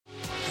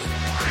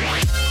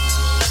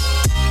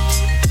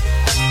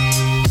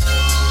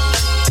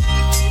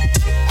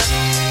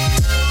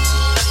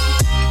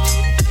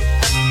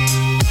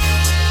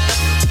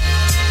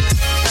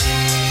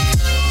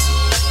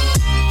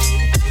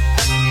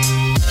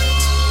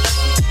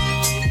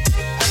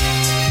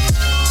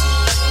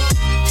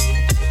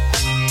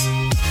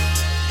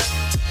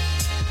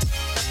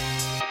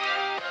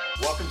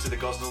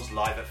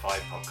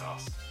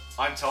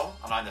I'm Tom,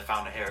 and I'm the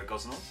founder here at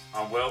Gosnells.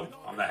 I'm Will,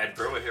 I'm the head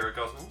brewer here at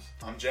Gosnells.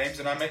 I'm James,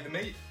 and I make the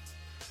mead.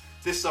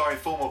 This is our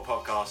informal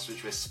podcast,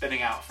 which we're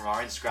spinning out from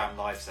our Instagram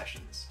live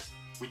sessions.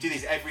 We do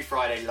these every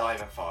Friday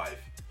live at 5,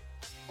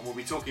 and we'll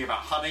be talking about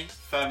honey,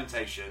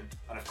 fermentation,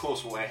 and of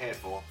course what we're here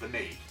for, the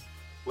mead.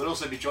 We'll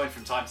also be joined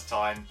from time to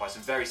time by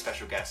some very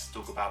special guests to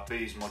talk about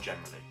booze more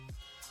generally.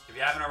 If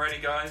you haven't already,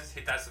 guys,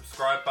 hit that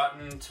subscribe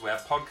button to our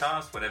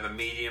podcast, whatever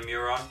medium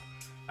you're on.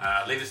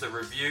 Leave us a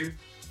review.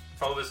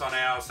 Follow us on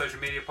our social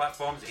media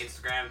platforms,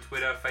 Instagram,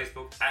 Twitter,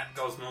 Facebook, at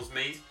Gosnells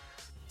Mead.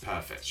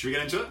 Perfect. Should we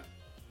get into it?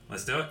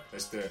 Let's do it.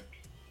 Let's do it.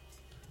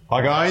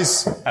 Hi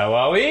guys, How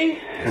are we?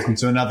 welcome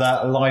to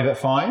another Live at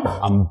 5.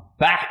 I'm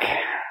back.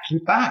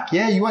 You're back,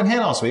 yeah, you weren't here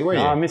last week, were you?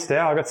 I missed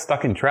out. I got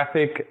stuck in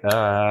traffic.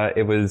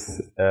 It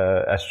was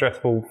a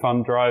stressful,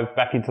 fun drive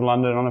back into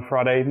London on a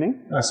Friday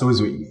evening. That's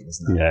always what you need,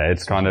 isn't it? Yeah,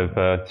 it's kind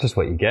of just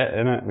what you get,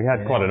 isn't it? We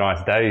had quite a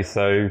nice day,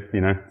 so, you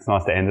know, it's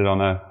nice to end it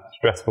on a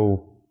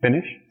stressful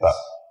finish. But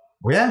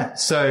Well, yeah,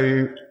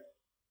 so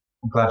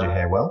I'm glad you're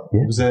here, Will.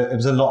 Yeah. It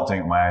was a lot doing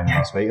it on my own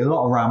last week, a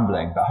lot of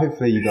rambling, but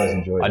hopefully you guys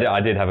enjoyed it.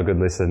 I did have a good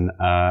listen.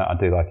 I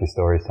do like your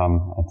stories,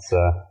 Tom.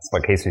 It's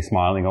what keeps me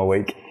smiling all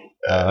week.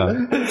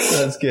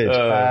 That's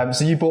good.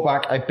 So you brought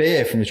back a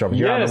beer from the shop.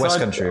 You're out in the West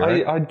Country,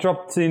 right? I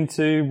dropped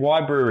into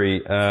Y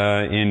Brewery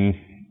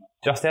in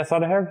just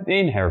outside of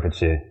in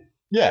Herefordshire.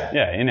 Yeah.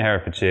 Yeah, in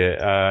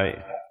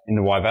Herefordshire, in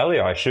the Wye Valley,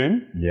 I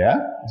assume. Yeah.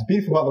 It's a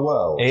beautiful part of the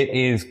world. It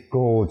is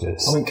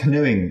gorgeous. I went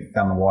canoeing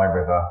down the Wye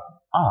River.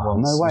 Oh,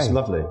 no way. It was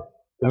lovely.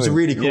 It was a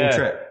really cool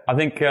trip. I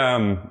think I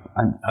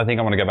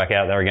want to go back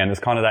out there again. It's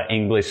kind of that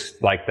English,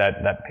 like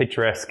that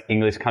picturesque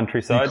English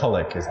countryside.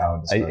 Bucolic is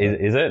how it's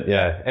Is it?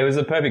 Yeah. It was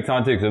a perfect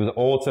time too, because it was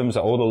autumn,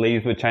 so all the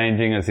leaves were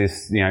changing as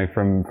this, you know,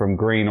 from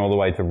green all the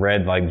way to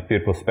red, like this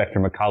beautiful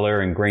spectrum of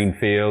colour and green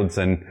fields,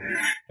 and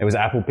it was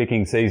apple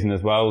picking season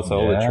as well, so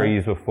all the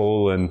trees were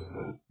full, and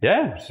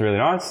yeah, it's really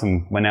nice.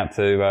 And went out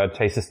to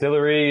Chase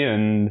Distillery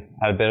and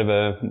had a bit of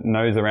a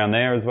nose around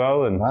there as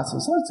well. And that's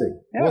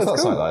exciting. Yeah, What's that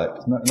cool.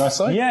 site like? Nice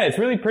site? Yeah, it's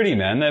really pretty,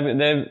 man.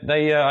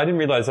 They I didn't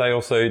realise they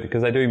also,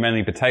 because they do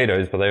mainly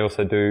potatoes, but they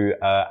also do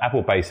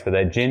apple base for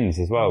their gins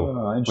as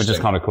well, which is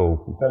kind of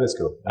cool. That is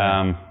cool.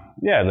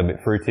 Yeah, a little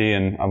bit fruity,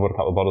 and I bought a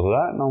couple of bottles of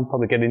that, and I'll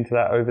probably get into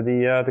that over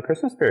the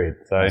Christmas period.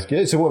 So that's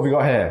good. So what have we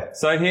got here?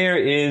 So here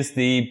is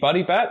the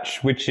Buddy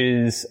Batch, which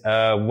is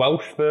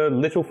Welsh for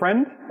little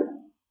friend,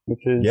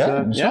 which is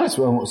nice.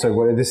 Well,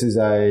 so this is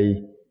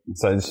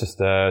So it's just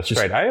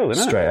straight ale,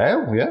 isn't it? Straight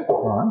ale, yeah.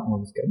 All right,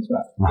 we'll just get into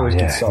that. Always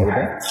get started with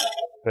that.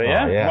 But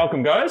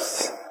welcome,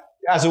 guys.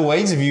 As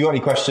always, if you've got any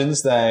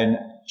questions, then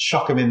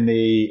chuck them in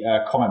the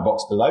comment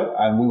box below,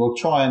 and we will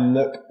try and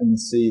look and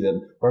see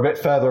them. We're a bit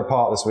further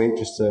apart this week,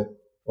 just to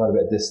quite a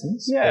bit of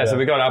distance. Yeah, so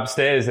we got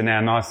upstairs in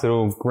our nice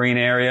little green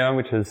area,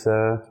 which is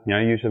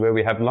usually where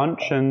we have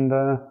lunch and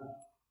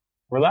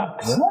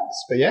relax.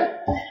 But yeah,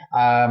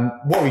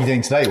 what are you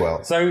doing today,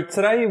 Will? So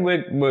today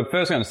we're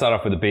first going to start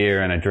off with a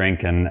beer and a drink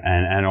and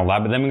all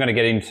that, but then we're going to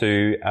get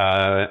into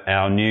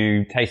our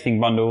new tasting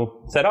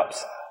bundle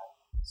setups.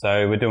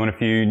 So we're doing a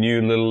few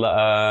new little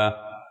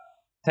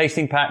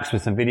tasting packs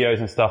with some videos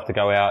and stuff to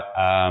go out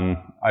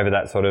over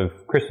that sort of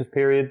Christmas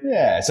period.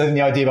 Yeah, so then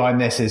the idea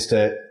behind this is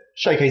to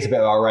showcase a bit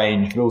of our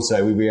range, but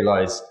also we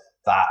realise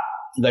that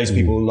those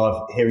people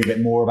love hearing a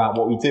bit more about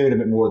what we do and a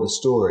bit more of the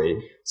story.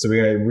 So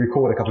we're going to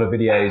record a couple of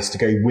videos to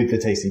go with the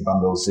tasting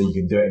bundles so you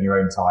can do it in your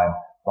own time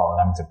rather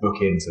than having to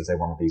book in to, say,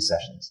 one of these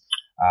sessions.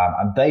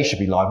 And they should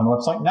be live on the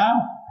website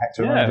now.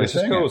 Hector, which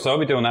is cool. So I'll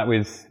be doing that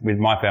with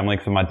my family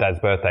because my dad's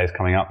birthday is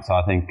coming up. So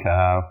I think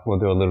we'll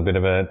do a little bit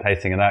of a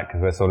tasting of that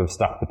because we're sort of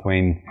stuck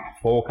between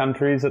 4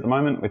 countries at the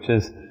moment, which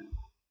is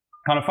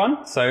kind of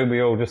fun. So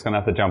we're all just going to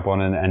have to jump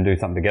on and do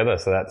something together.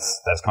 So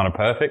that's kind of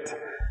perfect.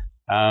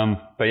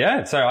 But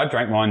yeah, so I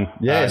drank mine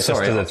just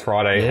because it's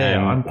Friday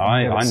and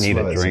I need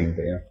a drink.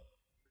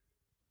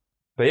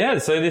 But yeah,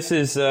 so this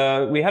is,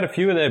 we had a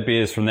few of their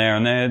beers from there,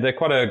 and they're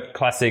quite a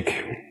classic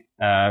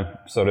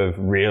sort of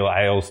real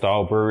ale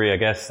style brewery, I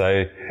guess.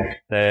 So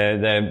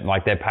they're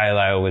like their pale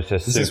ale was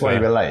just Is this why you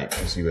were late?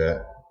 Because you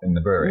were in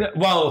the brewery?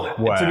 Well,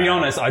 to be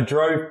honest, I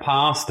drove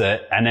past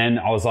it and then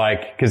I was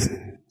like, because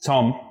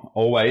Tom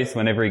always,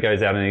 whenever he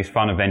goes out on these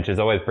fun adventures,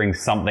 always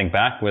brings something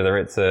back, whether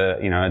it's a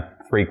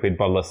 £3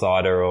 bottle of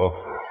cider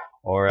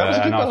or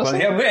a nice one.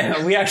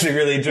 Yeah, we actually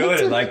really enjoyed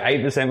it. Like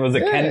 8% was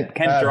a Kent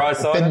dry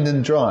cider. Bend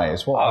and dry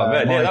is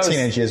what my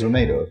teenage years were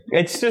made of.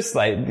 It's just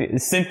like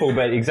it's simple,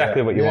 but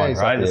exactly what you want,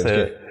 exactly,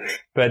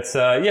 right?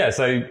 So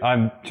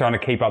I'm trying to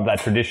keep up that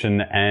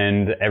tradition,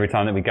 and every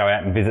time that we go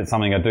out and visit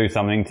something or do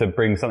something, to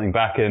bring something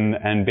back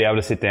and be able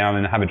to sit down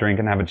and have a drink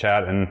and have a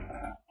chat and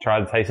try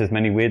to taste as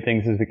many weird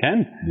things as we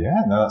can.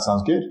 Yeah, no, that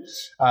sounds good.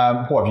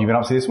 What have you been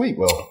up to this week,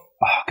 Will?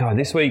 Oh, God,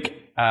 this week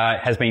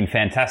has been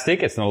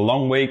fantastic. It's been a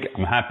long week.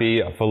 I'm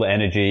happy, full of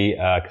energy,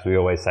 because we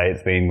always say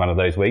it's been one of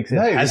those weeks. It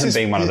hasn't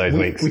been one of those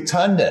weeks. We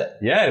turned it.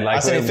 Yeah.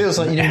 It feels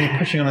like you're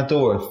pushing on a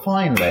door and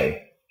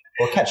finally...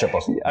 Or ketchup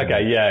or something.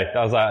 Okay, yeah.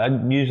 I was like,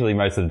 usually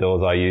most of the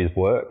doors I use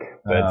work,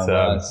 but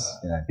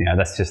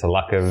that's just the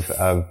luck of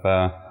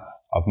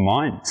of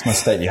mine. It's my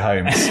stately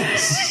home.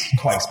 It's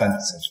quite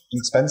expensive.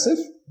 Expensive?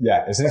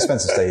 Yeah, it's an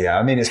expensive stately home.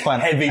 I mean, it's quite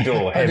Heavy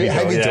door. heavy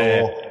door.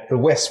 Yeah. The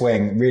west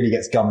wing really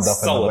gets gummed up.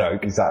 Solid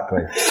oak.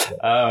 Exactly.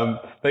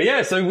 But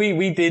yeah, so we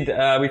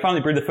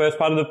finally brewed the first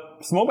part of the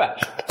small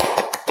batch.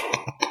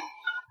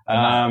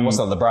 What's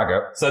that, the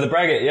braggot? So the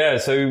braggot, yeah.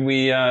 So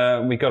we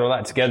got all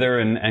that together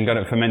and got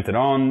it fermented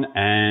on,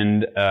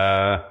 and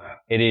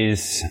it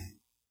is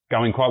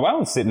going quite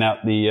well. It's sitting out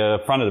the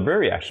front of the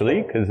brewery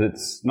actually, because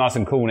it's nice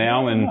and cool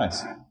now, and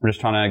Nice. we're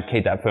just trying to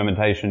keep that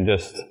fermentation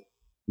just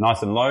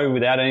nice and low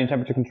without any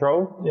temperature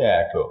control.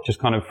 Yeah, cool. Just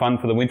kind of fun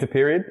for the winter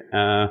period.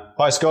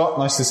 Hi, Scott.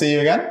 Nice to see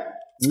you again.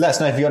 Let us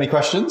know if you've got any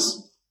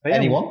questions. Yeah.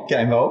 Anyone, get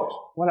involved.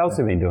 What else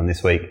have we been doing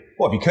this week?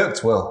 What have you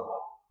cooked, Will?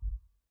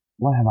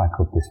 What have I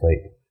cooked this week?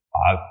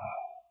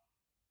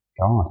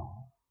 God.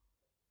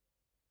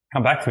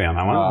 Come back to me on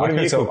that one. What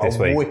have you cooked this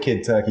week?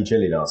 Wicked turkey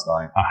chili last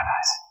night. Oh,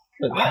 nice.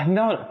 I don't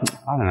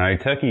know.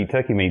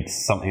 Turkey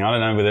meat's something. I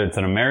don't know whether it's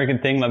an American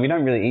thing. Like, we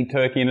don't really eat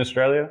turkey in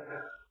Australia.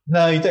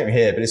 No, you don't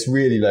hear, but it's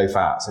really low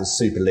fat, so it's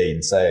super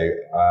lean. So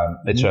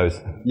It shows.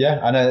 yeah,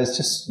 I know. It's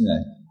just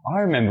I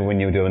remember when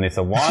you were doing this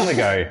a while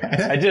ago.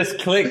 It just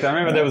clicked. I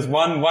remember there was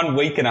one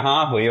week and a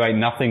half where you ate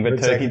nothing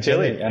but turkey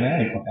chili. I know.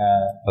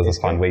 That was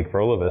a fun week for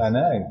all of us. I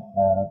know.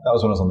 That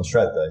was when I was on the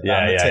shred, though.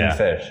 Yeah, and the yeah, tin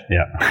fish.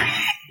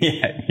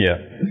 Yeah. yeah.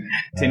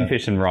 Tin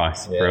fish and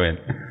rice. Yeah. Brilliant.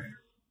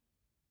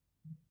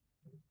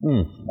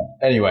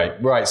 Anyway,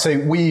 right. So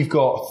we've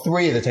got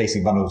 3 of the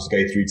tasting bundles to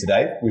go through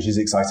today, which is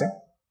exciting.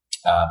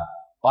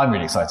 I'm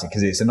really excited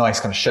because it's a nice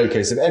kind of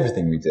showcase of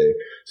everything we do.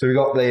 So we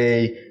got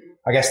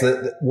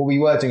what we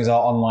were doing is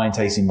our online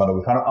tasting bundle.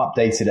 We kind of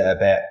updated it a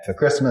bit for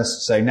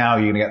Christmas. So now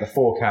you're going to get the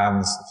 4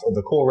 cans of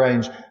the core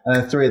range and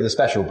then 3 of the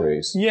special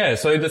brews. Yeah,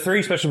 so the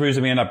 3 special brews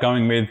that we end up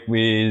going with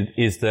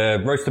is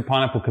the roasted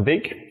pineapple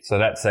Kvik. So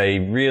that's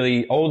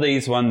all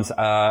these ones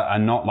are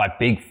not like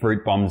big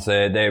fruit bombs.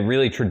 They're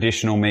really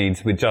traditional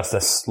meads with just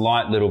a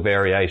slight little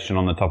variation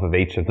on the top of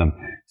each of them.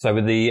 So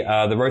with the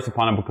roasted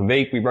pineapple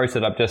Kvik, we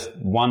roasted up just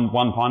one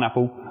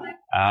pineapple.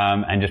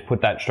 And just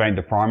put that straight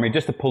into primary,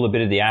 just to pull a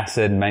bit of the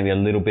acid, maybe a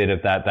little bit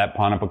of that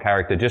pineapple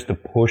character, just to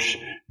push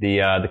the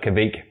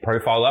Kvik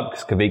profile up,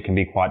 because Kvik can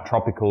be quite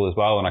tropical as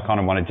well. And I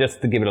kind of wanted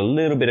just to give it a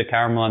little bit of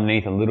caramel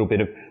underneath, a little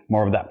bit of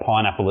more of that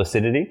pineapple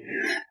acidity.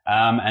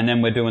 And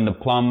then we're doing the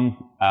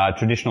plum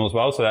traditional as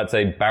well. So that's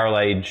a barrel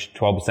aged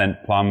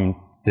 12% plum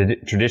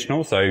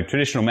traditional. So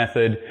traditional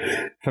method,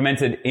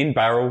 fermented in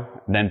barrel,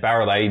 then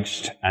barrel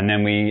aged, and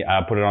then we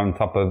put it on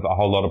top of a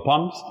whole lot of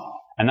plums.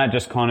 And that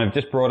just kind of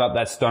brought up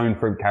that stone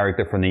fruit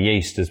character from the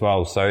yeast as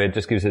well. So it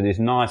just gives it this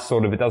nice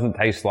sort of, it doesn't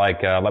taste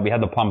like we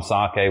had the plum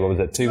sake, what was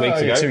it, 2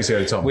 weeks ago? 2 weeks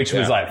ago, Tom. Which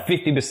was like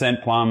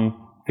 50%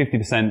 plum,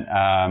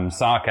 50%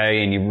 sake,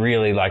 and you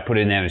really like put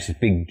it in there, and it's this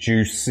big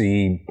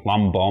juicy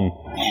plum bomb.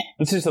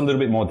 It's just a little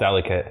bit more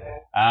delicate.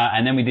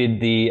 And then we did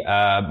the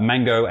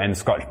mango and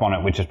Scotch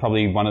bonnet, which is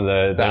probably one of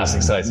the That's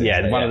exciting.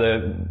 Yeah, one of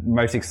the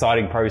most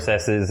exciting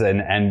processes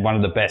and one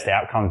of the best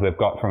outcomes we've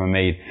got from a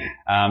mead.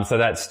 So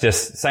that's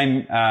just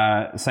same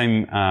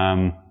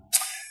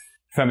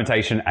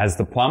fermentation as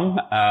the plum,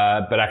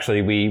 but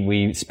actually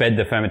we sped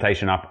the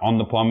fermentation up on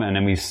the plum, and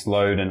then we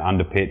slowed and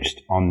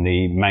underpitched on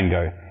the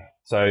mango.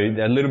 So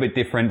a little bit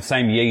different,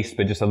 same yeast,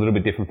 but just a little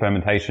bit different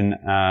fermentation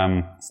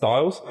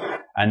styles.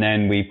 And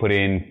then we put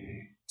in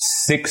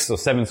 6 or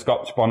 7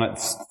 Scotch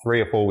bonnets,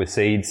 3 or 4 with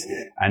seeds,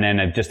 and then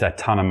just a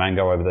ton of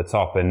mango over the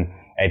top, and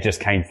it just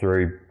came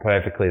through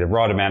perfectly, the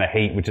right amount of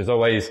heat, which is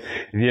always,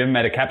 if you ever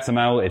made a Capsum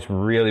Ale, it's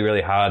really,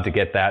 really hard to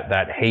get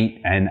that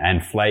heat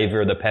and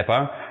flavour of the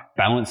pepper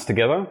balanced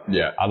together.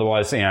 Yeah.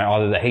 Otherwise,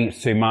 either the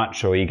heat's too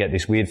much, or you get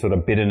this weird sort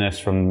of bitterness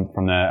from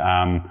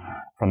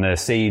the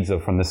seeds or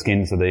from the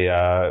skins of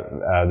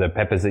the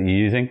peppers that you're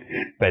using.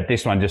 But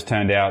this one just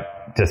turned out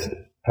just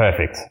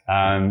perfect.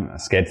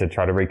 Scared to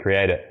try to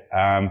recreate it.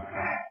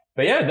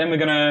 But yeah, then we're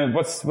gonna.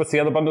 What's the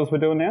other bundles we're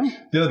doing now?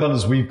 The other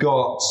bundles we've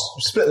got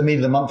split the meat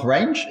of the month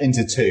range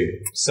into 2.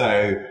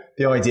 So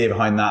the idea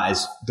behind that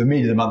is the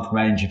meat of the month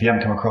range. If you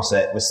haven't come across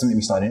it, was something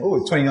we started in.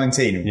 It's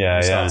 2019. Yeah,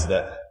 we started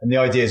it. And the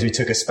idea is we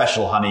took a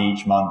special honey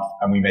each month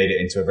and we made it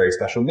into a very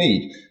special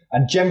mead.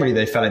 And generally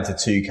they fell into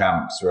 2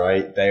 camps,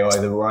 right? They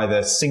were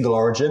either single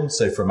origin,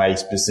 so from a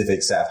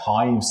specific set of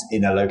hives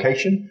in a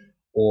location,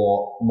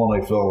 or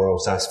monofloral,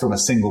 so it's from a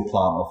single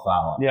plant or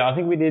flower. Yeah, I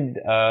think we did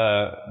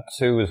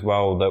 2 as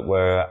well that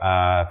were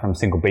from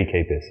single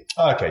beekeepers.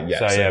 Okay,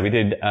 yeah. So we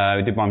did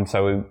one.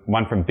 So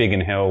one from Biggin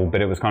Hill,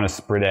 but it was kind of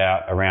spread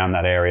out around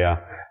that area.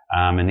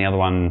 And the other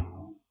one,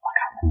 I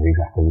can't remember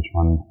exactly which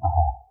one.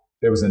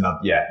 There was another.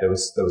 Yeah, there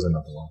was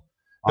another one.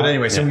 But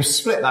anyway, so we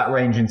split that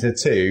range into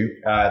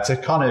 2 to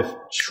kind of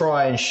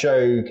try and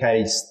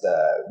showcase the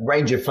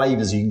range of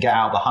flavours you can get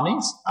out of the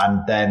honeys,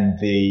 and then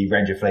the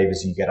range of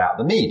flavours you get out of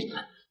the mead.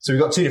 So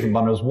we've got 2 different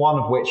bundles, one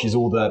of which is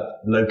all the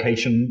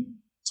location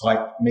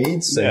type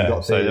meads. So you've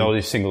got all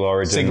these single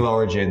origin. Single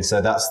origin. So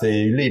that's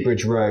the Lea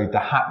Bridge Road, the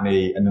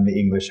Hackney, and then the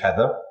English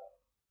Heather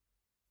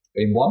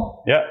in one.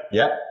 Yeah.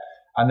 Yeah.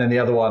 And then the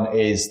other one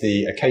is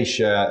the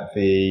Acacia,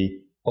 the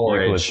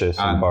Borage,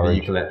 and the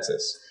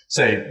Eucalyptus.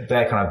 So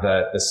they're kind of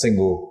the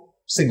single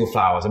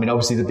flowers. I mean,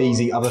 obviously the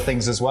bees eat other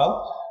things as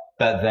well,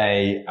 but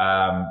they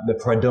the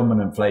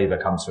predominant flavour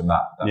comes from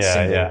that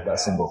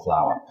single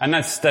flower. And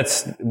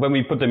that's when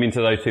we put them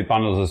into those two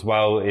bundles as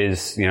well.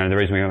 Is the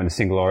reason we went with the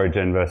single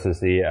origin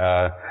versus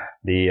the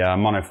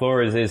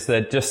monofloras is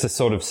that just to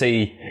sort of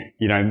see,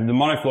 the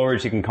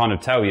monofloras you can kind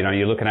of tell,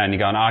 you're looking at it and you're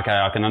going, okay,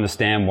 I can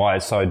understand why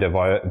it's so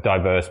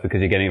diverse because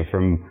you're getting it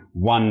from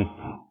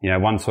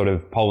one sort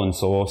of pollen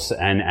source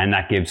and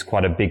that gives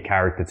quite a big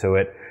character to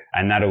it.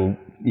 And that'll,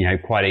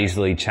 quite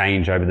easily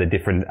change over the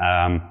different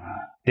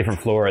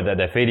flora that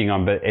they're feeding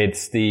on. But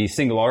it's the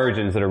single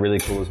origins that are really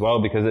cool as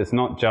well because it's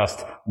not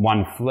just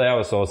one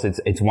flower source,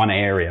 it's one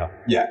area.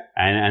 Yeah.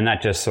 And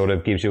that just sort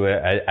of gives you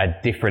a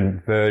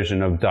different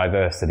version of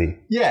diversity.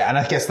 Yeah, and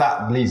I guess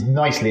that leads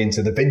nicely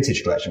into the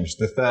vintage collection, which is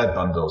the third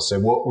bundle. So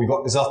what we've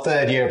got is our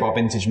third year of our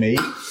vintage mead.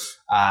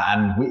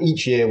 And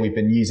each year we've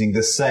been using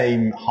the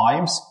same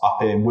hives up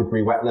in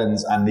Woodbury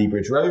Wetlands and Lea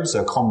Bridge Road,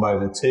 so a combo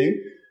of the two,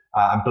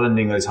 and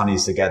blending those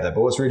honeys together.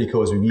 But what's really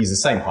cool is we've used the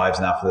same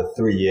hives now for the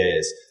 3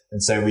 years.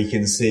 And so we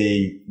can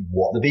see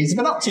what the bees have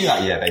been up to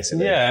that year,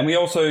 basically. Yeah, and we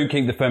also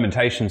keep the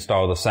fermentation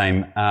style the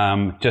same,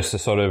 just to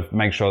sort of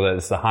make sure that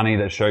it's the honey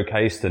that's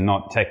showcased and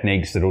not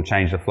techniques that will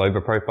change the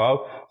flavor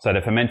profile. So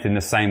they're fermenting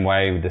the same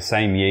way with the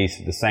same yeast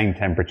at the same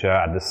temperature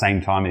at the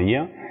same time of the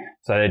year.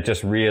 So it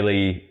just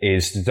really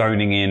is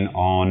zoning in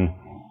on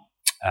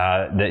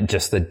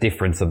just the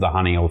difference of the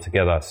honey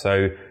altogether.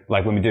 So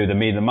like when we do the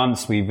mead of the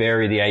months, we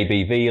vary the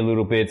ABV a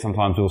little bit.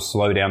 Sometimes we'll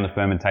slow down the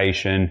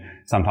fermentation.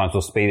 Sometimes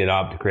we'll speed it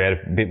up to create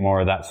a bit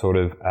more of that sort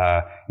of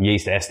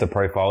yeast ester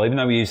profile, even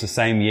though we use the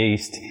same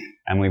yeast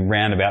and we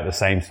round about the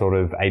same sort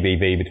of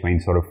ABV between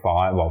sort of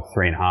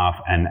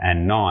 3.5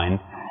 and 9.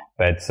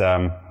 But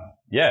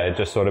it's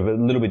just sort of a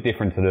little bit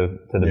different to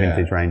the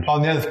vintage range. Oh,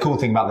 and the other cool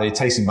thing about the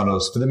tasting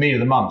bundles, for the mead of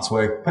the month,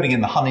 we're putting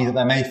in the honey that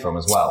they're made from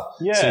as well.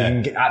 Yeah. So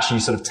you can actually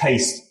sort of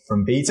taste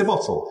from bee to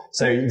bottle.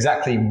 So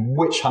exactly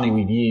which honey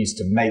we've used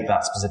to make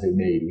that specific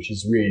mead, which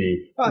is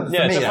really...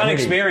 it's a fun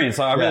experience.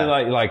 I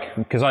really like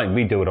because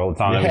we do it all the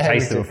time. We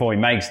taste it before we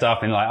make stuff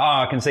and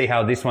I can see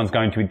how this one's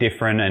going to be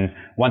different. And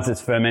once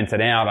it's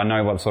fermented out, I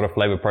know what sort of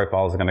flavor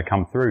profiles are going to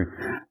come through.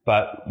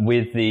 But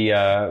with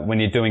the when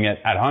you're doing it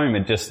at home,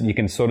 you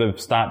can sort of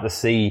start to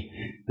see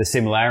the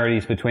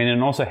similarities between it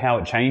and also how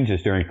it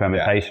changes during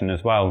fermentation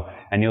as well.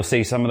 And you'll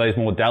see some of those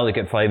more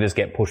delicate flavors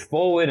get pushed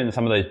forward and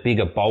some of those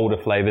bigger, bolder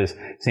flavors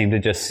seem to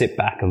just sit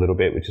back a little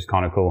bit, which is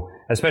kind of cool.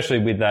 Especially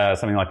with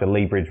something like the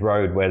Lea Bridge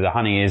Road where the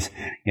honey is,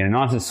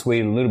 nice and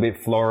sweet, a little bit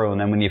floral.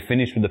 And then when you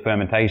finish with the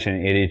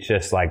fermentation, it is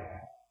just like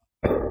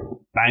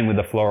bang with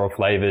the floral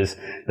flavors.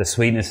 The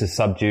sweetness is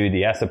subdued.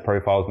 The acid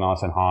profile is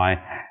nice and high.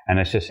 And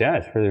it's just,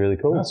 it's really, really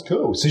cool. That's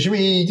cool. So should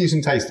we do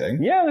some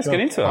tasting? Yeah, let's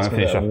get into it. I'm going to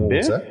finish off the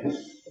beer.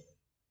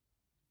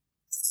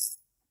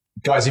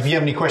 Guys, if you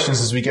have any questions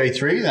as we go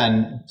through,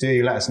 then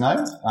do let us know.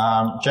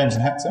 James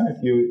and Hector, if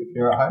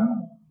you're at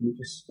home, you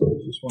just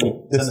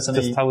want to send us any...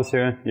 Just tell us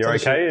you're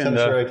okay. Tell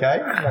us you're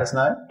okay. Let us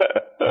know.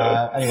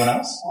 Anyone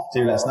else?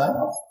 Do let us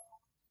know.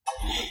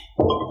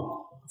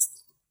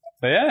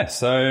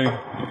 So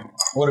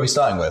what are we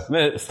starting with?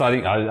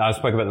 I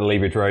spoke about the Lea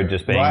Bridge Road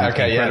just being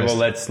incredible.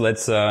 Let's I'll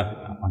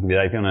give you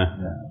that if you want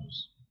to.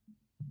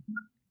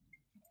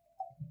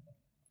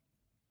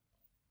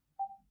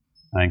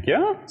 Thank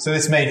you. So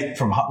it's made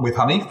with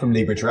honey from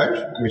Lea Bridge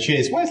Road, which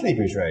is, where's Lea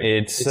Bridge Road?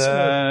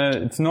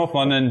 It's North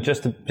London,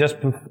 just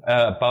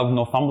above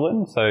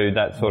Northumberland. So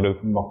that's sort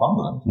of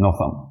Northumberland.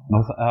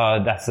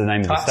 That's the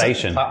name of the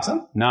station.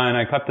 Clapton?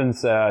 No,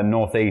 Clapton's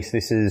northeast.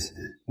 This is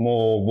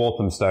more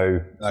Walthamstow,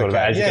 sort of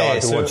as you go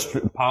towards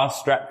past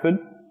Stratford.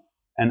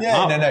 And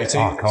So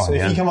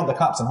if you come up the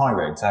Clapton High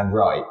Road, turn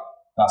right.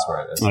 That's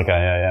where it is. Okay,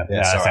 yeah.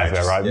 That sounds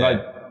about right.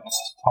 Yeah.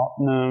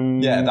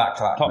 Tottenham. Yeah, that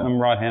Clapton. Tottenham,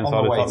 right hand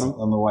side of Tottenham.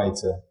 On the way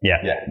to.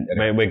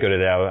 Yeah. We're good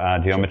at our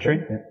geometry.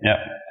 Yeah.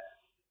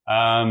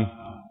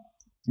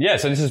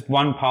 So this is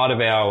one part of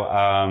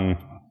our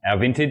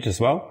vintage as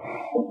well.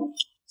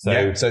 So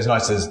it's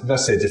nice to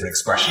see a different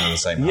expression of the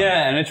same.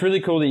 Yeah, and it's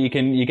really cool that you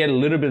get a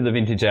little bit of the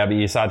vintage out, but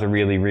you start to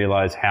really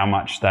realise how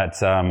much that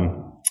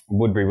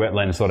Woodbury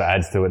Wetland sort of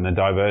adds to it, and the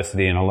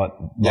diversity and a lot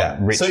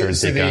richer and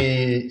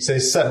thicker. So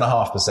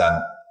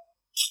 7.5%.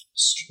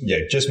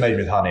 Just made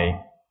with honey.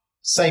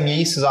 Same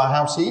yeast as our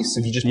house yeast.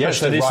 If you just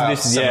push it right up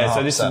to 7.5%.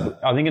 So this is,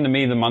 I think in the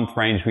mead of the month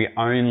range, we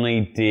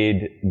only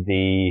did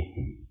the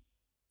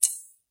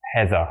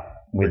heather.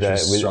 Which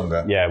was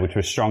stronger. Yeah, which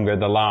was stronger.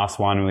 The last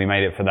one, we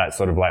made it for that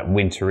sort of like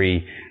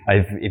wintry.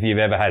 If you've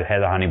ever had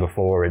heather honey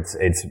before, it's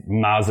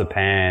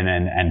marzipan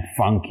and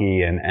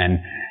funky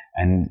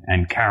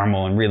and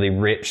caramel and really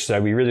rich.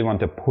 So we really want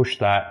to push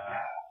that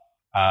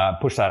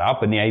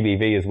up in the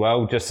ABV as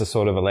well, just to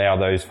sort of allow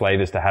those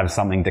flavors to have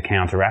something to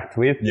counteract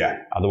with. Yeah.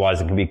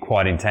 Otherwise, it can be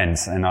quite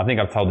intense. And I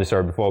think I've told this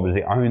story before, but it's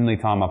the only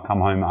time I've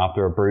come home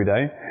after a brew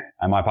day,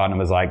 and my partner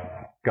was like,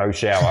 "Go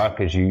shower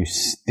because you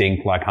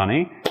stink like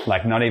honey."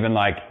 Like, not even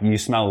like you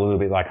smell a little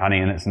bit like honey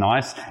and it's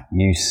nice.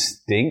 You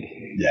stink.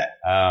 Yeah.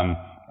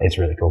 It's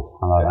really cool.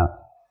 I like that.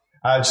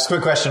 Just a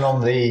quick question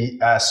on the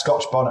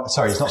Scotch bonnet.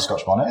 Sorry, it's not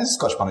Scotch bonnet. It's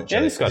Scotch bonnet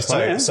chili. Yeah, it's Scotch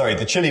bonnet, yeah. Sorry,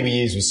 the chili we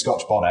used was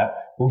Scotch bonnet.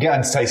 We'll get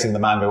into tasting the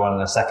mango one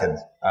in a second,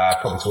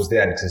 probably towards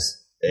the end, because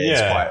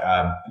it's quite...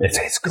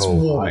 it's cool.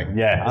 It's warming.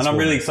 Yeah, and I'm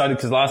really excited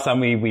because last time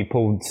we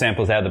pulled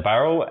samples out of the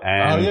barrel.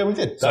 And we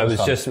did. So it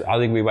was just, I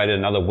think we waited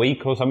another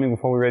week or something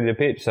before we were ready to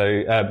pitch, so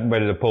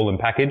ready to pull and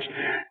package.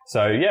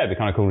 So yeah, it'd be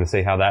kind of cool to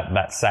see how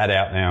that sat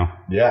out now.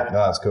 Yeah,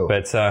 no, that's cool.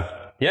 But so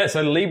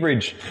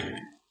Leebridge,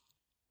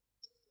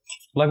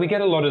 like we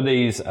get a lot of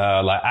these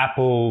like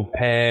apple,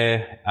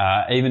 pear,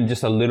 even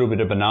just a little bit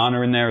of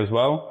banana in there as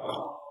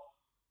well.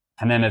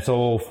 And then it's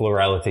all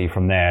florality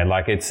from there.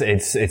 Like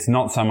it's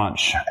not so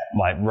much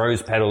like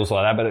rose petals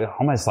like that, but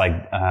almost like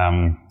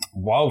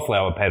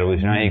wildflower petals.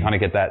 You know, you kind of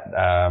get that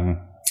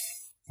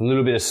a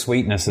little bit of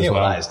sweetness as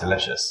well. That is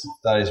delicious.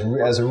 That's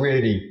a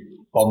really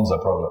bonza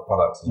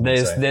product.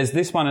 There's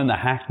this one in the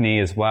Hackney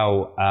as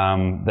well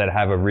that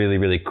have a really,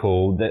 really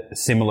cool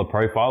similar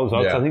profile as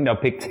well. Yeah. So I think they're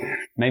picked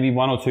maybe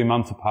 1 or 2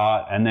 months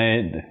apart, and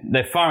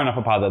they're far enough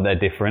apart that they're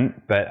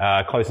different, but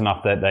close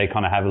enough that they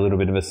kind of have a little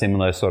bit of a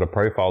similar sort of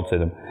profile to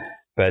them.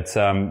 But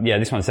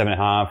this one's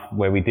 7.5,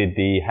 where we did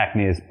the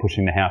Hackney is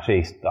pushing the house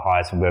yeast the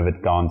highest we've ever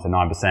gone to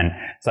 9%.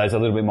 So it's a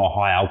little bit more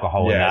high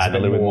alcohol in that, a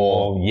little bit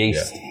more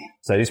yeast. Yeah.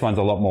 So this one's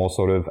a lot more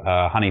sort of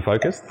honey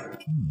focused.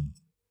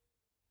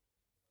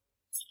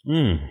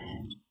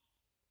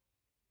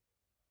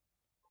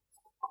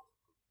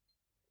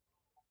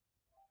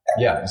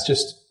 Yeah, it's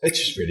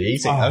just really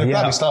easy. I'm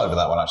glad we started with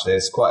that one. Actually,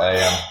 it's quite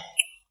a.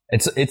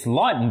 It's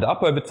lightened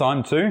up over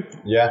time too.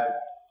 Yeah,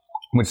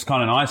 which is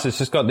kind of nice. It's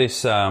just got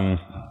this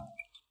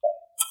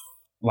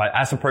like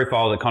acid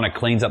profile that kind of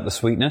cleans up the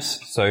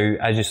sweetness. So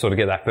as you sort of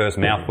get that first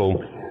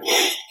mouthful,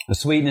 the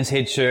sweetness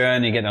hits you,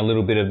 and you're getting a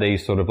little bit of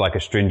these sort of like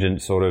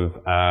astringent sort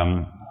of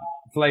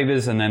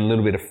flavors, and then a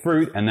little bit of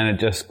fruit, and then it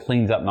just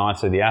cleans up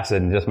nicely the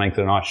acid and just makes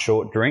it a nice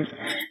short drink.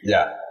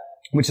 Yeah.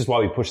 Which is why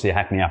we push the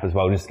Hackney up as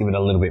well, just to give it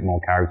a little bit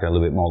more character, a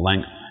little bit more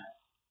length.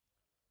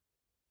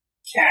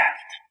 Yeah.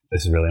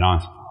 This is really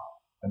nice.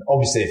 And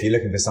obviously, if you're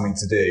looking for something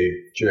to do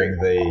during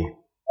the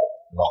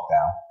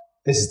lockdown,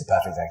 this is the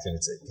perfect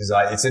activity, because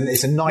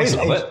it's a nice,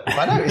 I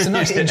know, it's a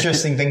nice,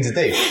 interesting thing to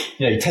do.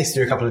 You know, you taste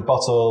through a couple of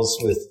bottles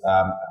with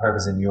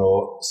whoever's in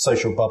your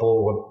social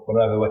bubble,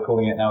 whatever we're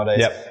calling it nowadays.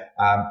 Yep.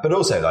 But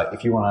also, like,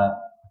 if you want to,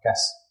 I guess,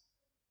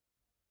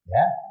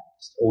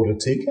 just order 2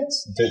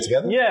 kits and do it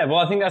together. Yeah, well,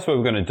 I think that's what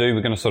we're going to do.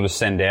 We're going to sort of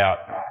send out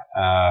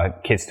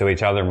kits to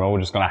each other, and we're all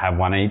just going to have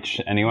one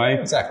each anyway.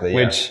 Yeah, exactly.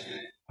 Which,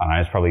 I don't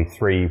know, it's probably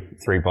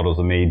three bottles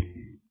of mead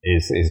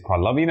is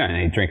quite lovely. You don't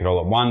need to drink it all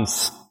at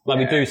once. Like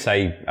we do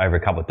say over a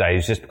couple of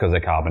days, just because they're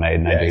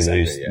carbonated and they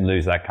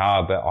lose that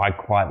carb, but I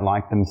quite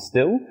like them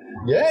still.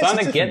 Yeah, so I'm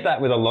going to get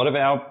that with a lot of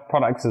our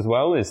products as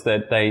well, is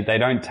that they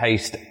don't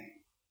taste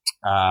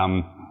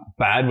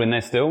bad when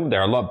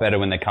they're a lot better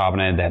when they're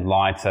carbonated. They're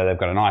light, so they've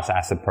got a nice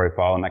acid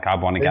profile, and that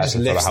carbonic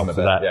acid sort of helps with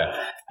that.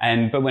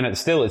 Yeah. But when it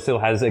still gets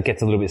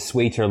a little bit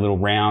sweeter, a little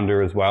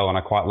rounder as well, and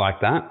I quite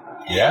like that.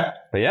 Yeah.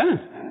 But yeah.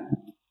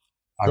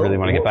 I really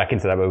want to get back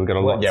into that, but we've got a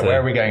lot. Yeah, where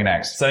are we going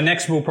next? So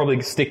next we'll probably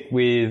stick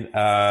with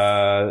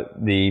the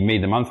Mead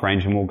of the Month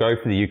range, and we'll go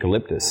for the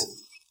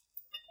eucalyptus.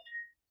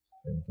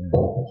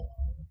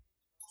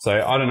 So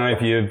I don't know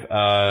if you've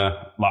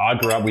I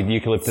grew up with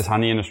eucalyptus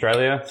honey in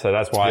Australia, so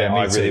that's why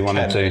I really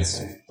wanted to.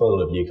 It's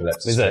full of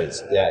eucalyptus. Is it?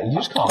 Yeah, you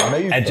just can't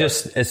move. It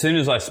just, as soon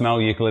as I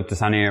smell eucalyptus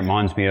honey, it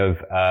reminds me of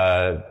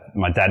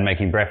my dad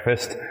making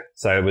breakfast.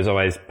 So it was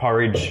always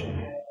porridge,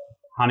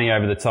 honey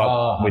over the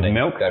top with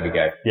milk. There we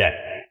go. Yeah.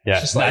 Yeah,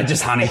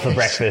 just honey for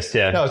breakfast.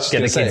 Yeah, no,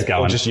 get the kids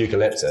going. Or just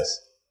eucalyptus.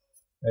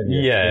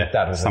 Maybe your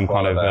dad has some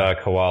kind of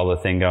koala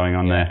thing going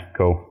on there.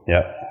 Cool.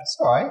 Yeah, that's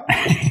all right.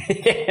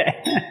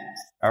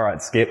 All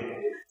right, Skip.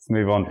 Let's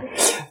move on.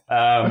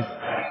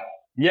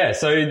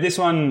 So this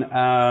one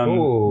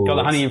got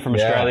the honey in from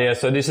Australia.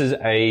 So this is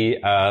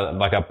a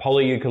like a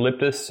poly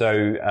eucalyptus.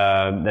 So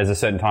there's a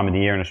certain time of the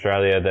year in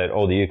Australia that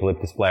all the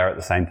eucalyptus flower at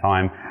the same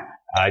time.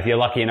 If you're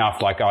lucky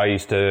enough, like I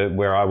used to,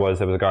 where I was,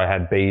 there was a guy who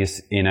had bees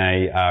in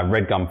a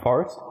red gum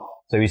forest.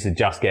 So we used to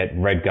just get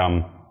red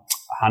gum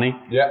honey.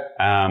 Yeah.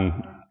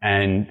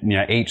 And, you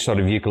know, each sort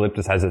of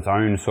eucalyptus has its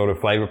own sort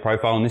of flavor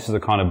profile. And this is a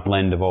kind of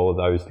blend of all of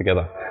those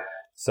together.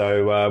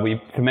 So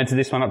we fermented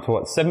this one up to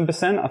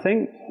 7%, I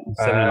think?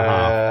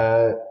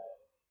 7.5%.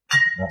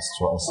 That's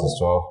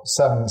 12.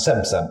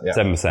 7%. Yeah.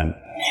 7%.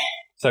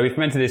 So we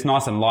fermented this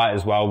nice and light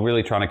as well,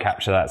 really trying to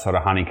capture that sort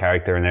of honey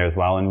character in there as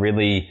well, and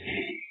really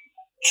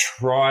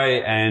try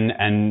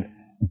and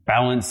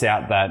balance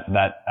out that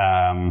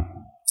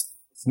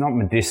it's not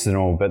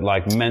medicinal, but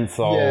like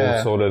menthol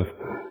sort of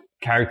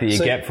character you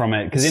get from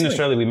it. Because in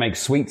Australia we make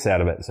sweets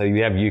out of it. So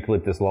you have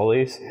eucalyptus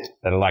lollies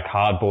that are like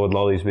hardboard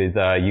lollies with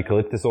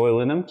eucalyptus oil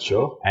in them.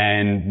 Sure.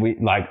 And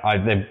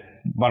they're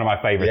one of my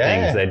favorite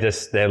things.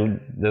 They're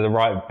the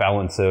right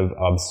balance of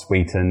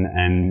sweet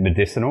and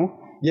medicinal.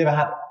 You ever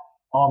had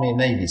Army and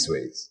Navy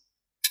sweets?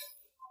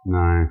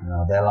 No,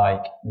 they're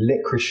like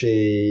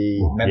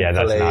licoricey,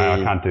 mentholy. Yeah,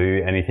 I can't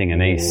do anything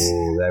anise.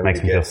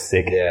 Makes me feel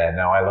sick. Yeah,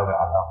 no, I love it.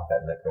 I love a bit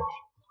of licorice.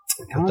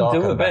 The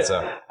darker, the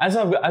better. As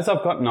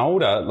I've gotten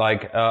older,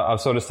 like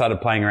I've sort of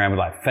started playing around with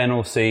like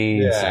fennel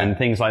seeds and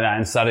things like that,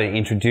 and started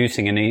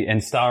introducing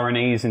and star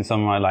anise in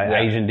some of my like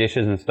Asian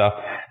dishes and stuff.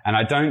 And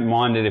I don't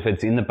mind it if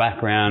it's in the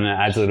background and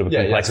it adds a little bit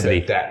of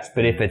complexity.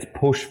 But if it's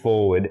pushed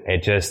forward,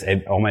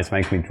 it almost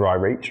makes me dry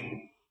reach.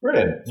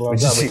 Brilliant. Well,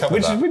 which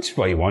is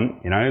what you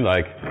want,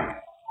 like.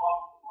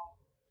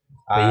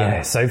 But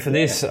yeah, so for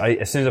this,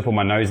 as soon as I put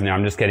my nose in there,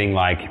 I'm just getting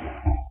like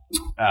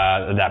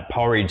that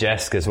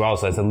porridge-esque as well.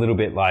 So it's a little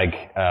bit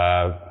like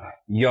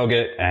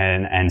yogurt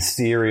and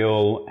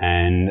cereal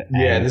and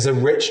there's a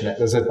richness.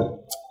 There's a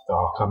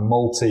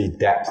malty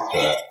depth to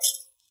it,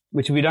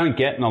 which we don't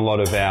get in a lot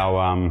of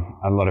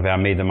our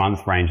meat of the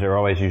month range. They're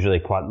always usually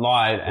quite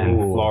light and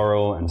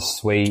floral and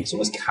sweet. It's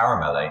almost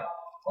caramelly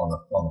on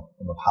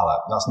the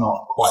palate. That's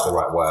not quite the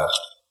right word.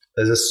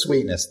 There's a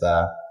sweetness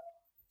there.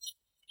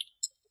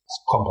 It's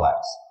complex.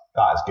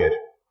 That is good.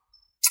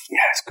 Yeah,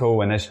 it's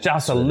cool. And there's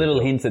just a little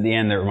hint at the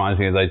end that reminds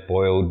me of those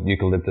boiled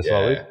eucalyptus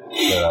olives.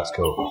 Yeah, that's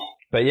cool.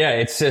 But yeah,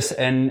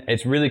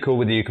 it's really cool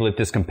with the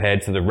eucalyptus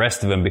compared to the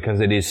rest of them because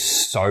it is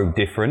so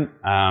different.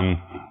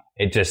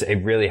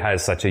 It really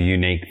has such a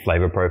unique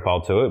flavor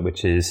profile to it,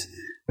 which is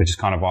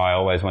kind of why I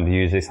always wanted to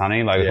use this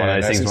honey. Like, it's one of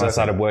those things when I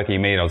started working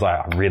in meat, I was like,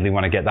 I really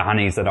want to get the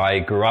honeys that I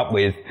grew up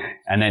with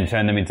and then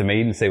turn them into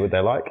meat and see what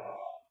they're like.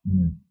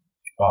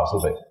 Oh, it's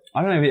lovely.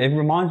 I don't know. It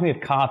reminds me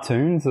of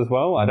cartoons as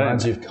well.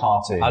 Reminds you of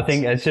cartoons. I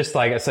think it's just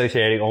like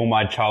associating all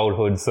my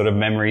childhood sort of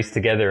memories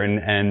together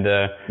and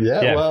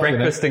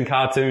breakfast and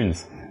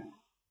cartoons,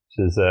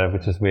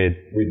 which is weird.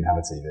 We didn't have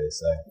a TV,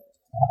 so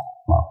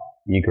well,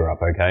 you grew up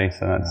okay,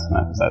 so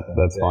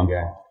that's fine.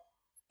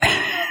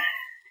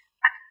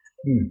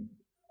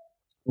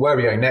 Where are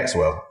we going next,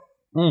 Will?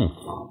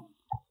 Oh,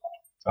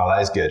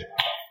 that is good.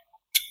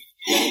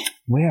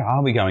 Where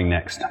are we going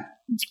next?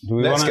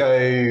 Let's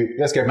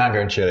go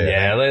mango and chili.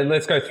 Yeah,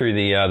 let's go through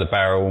the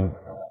barrel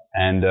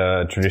and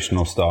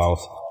traditional styles.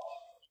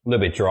 A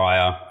little bit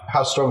drier.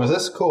 How strong is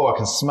this? Cool. I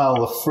can smell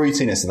the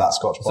fruitiness of that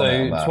Scotch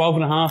bonnet. So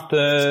 12.5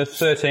 to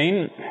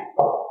 13.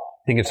 I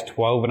think it's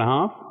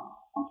 12.5.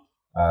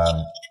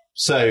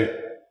 So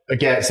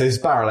again, so this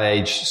barrel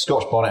aged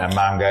Scotch bonnet and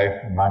mango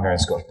and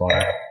Scotch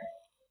bonnet.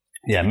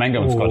 Yeah,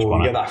 mango and Scotch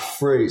bonnet. You get that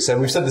fruit. So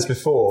we've said this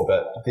before,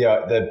 but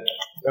the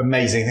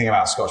amazing thing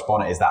about Scotch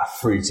bonnet is that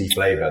fruity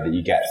flavour that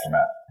you get from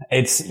it.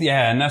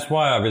 And that's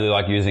why I really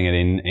like using it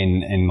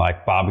in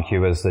like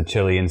barbecue as the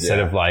chili instead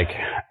of like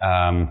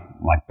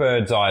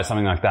bird's eye,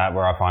 something like that,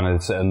 where I find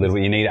it's a little,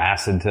 you need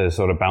acid to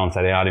sort of balance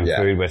that out in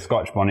food, where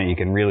Scotch bonnet, you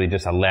can really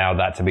just allow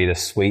that to be the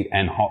sweet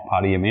and hot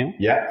part of your meal.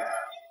 Yeah.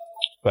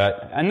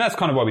 And that's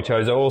kind of why we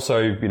chose it. Also,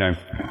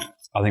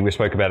 I think we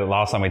spoke about it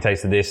last time we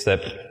tasted this,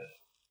 that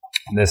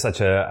there's such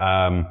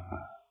a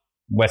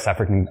West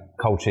African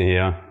culture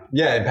here.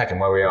 Yeah, in Peckham,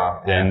 where we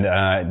are. Yeah.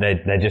 And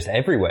they're just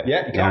everywhere.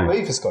 Yeah, you can't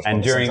leave for Scotch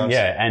bonnet during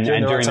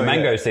sometimes. the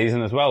mango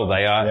season as well,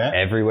 they are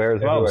everywhere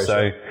as well.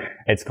 So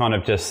it's kind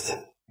of just,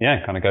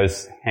 kind of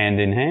goes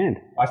hand in hand.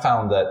 I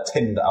found a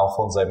tinned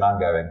Alfonso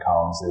mango in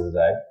Cairns the other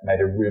day. Made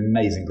an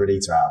amazing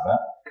granita out of it.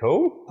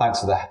 Cool.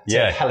 Thanks to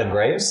Helen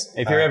Graves.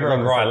 If you're ever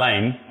on Rye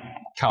Lane,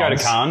 go to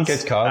Cairns. Go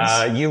to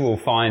Cairns. You will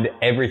find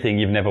everything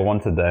you've never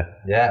wanted there.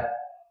 Yeah.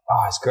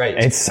 Oh, it's great.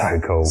 It's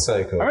so cool.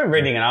 So cool. I remember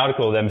reading an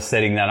article of them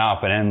setting that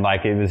up, and then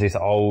like it was this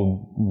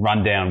old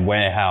rundown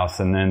warehouse,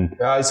 and then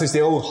so it's the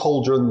old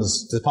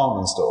Holdren's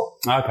department store.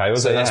 Okay,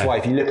 so that's why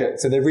if you look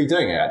at, so they're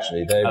redoing it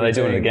actually. Are they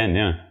doing it again?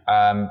 Yeah.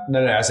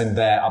 No, as in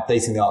they're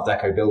updating the Art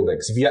Deco building.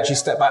 So if you actually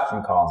step back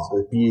from Cairns,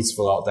 it's a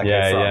beautiful Art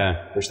Deco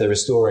front, which they're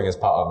restoring as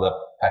part of the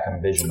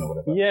Peckham Vision or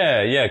whatever.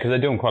 Yeah, because they're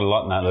doing quite a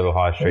lot in that little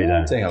high street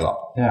there. Doing a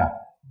lot. Yeah,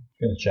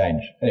 going to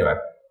change anyway.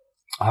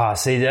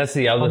 See, that's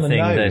the other thing.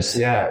 It's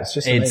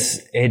just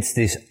it's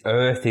this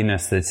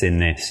earthiness that's in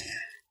this,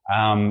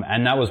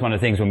 and that was one of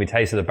the things when we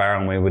tasted the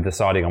barrel and we were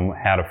deciding on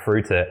how to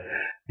fruit it.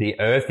 The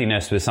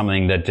earthiness was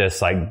something that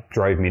just like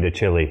drove me to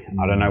chili.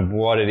 I don't know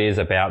what it is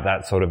about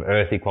that sort of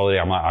earthy quality.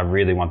 I'm like, I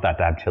really want that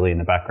to have chili in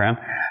the background,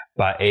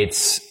 but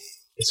it's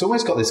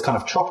almost got this kind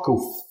of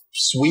tropical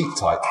sweet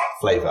type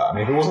flavour. I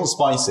mean, if it wasn't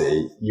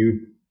spicy,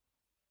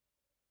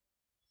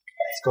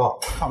 I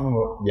can't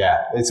remember. Yeah,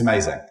 it's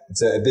amazing.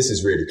 This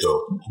is really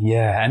cool.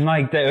 Yeah, and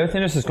like the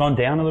earthiness has gone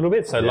down a little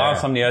bit. So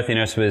last time the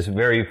earthiness was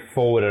very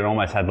forward and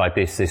almost had like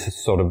this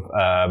sort of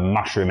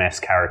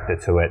mushroom-esque character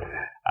to it.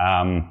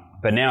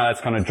 But now that's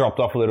kind of dropped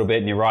off a little bit,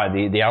 and you're right,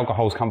 the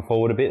alcohol's come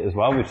forward a bit as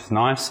well, which is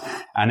nice.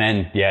 And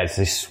then, it's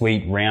this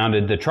sweet,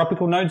 rounded. The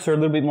tropical notes are a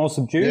little bit more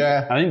subdued.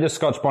 Yeah. I think the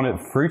Scotch bonnet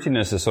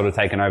fruitiness has sort of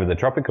taken over the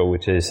tropical,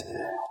 which is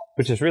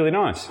really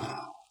nice.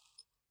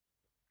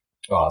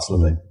 Oh, that's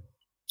lovely.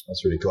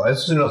 That's really cool.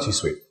 It's not too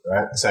sweet,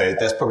 right? So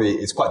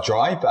it's quite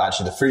dry, but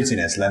actually the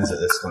fruitiness lends it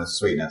this kind of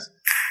sweetness.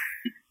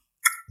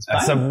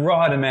 That's the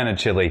right amount of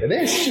chili. It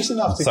is, just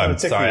enough to kind of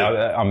tickle you.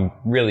 I'm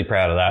really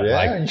proud of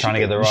that. Trying to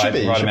get the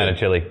right amount of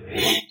chili.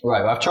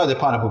 Right, well, I've tried the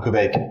pineapple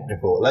Quebec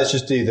before. Let's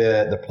just do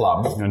the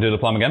plum. You want to do the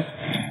plum again?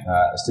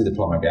 Let's do the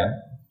plum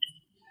again.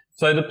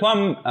 So the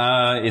plum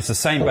is the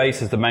same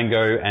base as the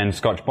mango and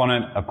Scotch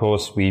bonnet. Of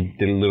course, we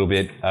did a little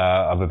bit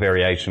of a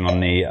variation on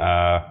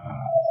the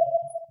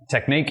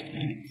technique,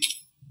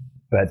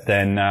 but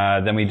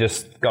then we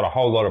just got a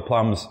whole lot of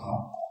plums,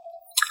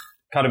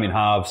 cut them in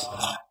halves,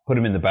 put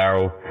them in the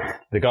barrel.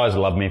 The guys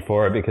love me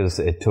for it because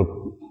it took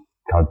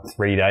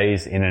 3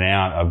 days in and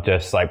out of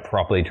just like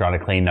properly trying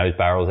to clean those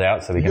barrels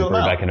out so we can brew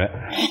back into it.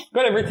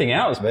 Got everything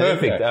out. It was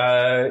perfect.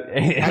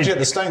 How'd you get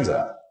the stones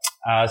out?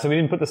 So we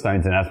didn't put the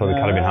stones in. That's why we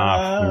cut them in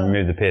half and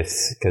removed the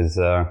pits because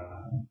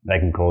they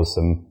can cause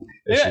some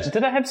issues.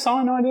 Did they have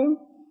cyanide in them?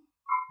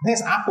 I think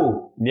it's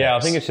apple. Yeah, I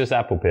think it's just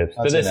apple pips.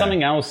 But there's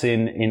something else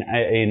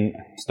in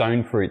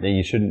stone fruit that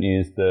you shouldn't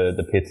use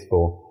the pits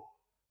for.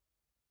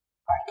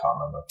 I can't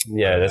remember.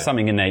 Yeah, there's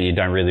something in there you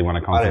don't really want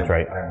to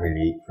concentrate. I don't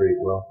really eat fruit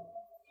well.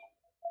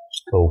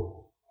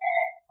 Cool.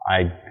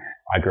 I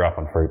grew up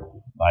on fruit.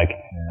 Like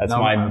that's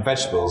my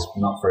vegetables,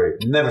 not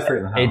fruit. Never fruit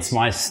in the house. It's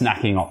my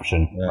snacking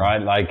option,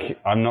 right? Like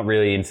I'm not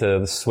really into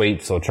the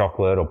sweets or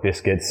chocolate or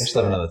biscuits. Just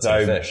have another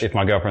tin fish. If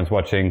my girlfriend's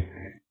watching,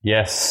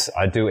 yes,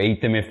 I do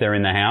eat them if they're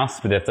in the house.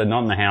 But if they're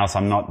not in the house,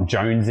 I'm not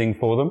jonesing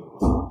for them.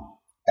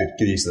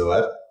 Good use of the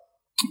word.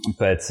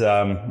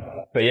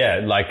 But yeah,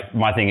 like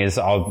my thing is,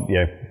 I'll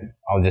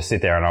just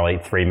sit there and I'll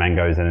eat 3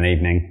 mangoes in an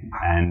evening,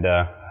 and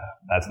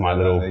that's my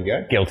little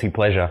guilty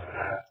pleasure.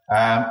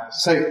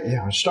 So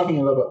I'm struggling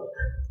a little bit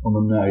on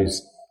the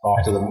nose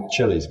after the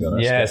chili, to be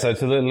honest. Yeah, so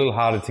it's a little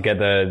harder to get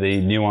the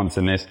nuance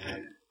in this.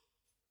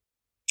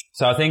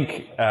 So I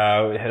think,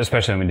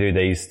 especially when we do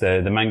these,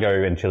 the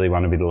mango and chili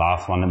one will be the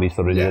last one that we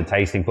sort of do the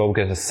tasting for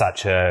because it's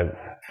such a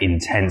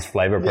intense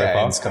flavor profile.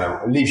 Yeah, it's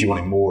it leaves you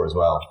wanting more as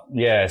well.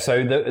 Yeah,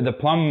 so the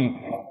plum,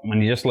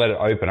 when you just let it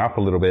open up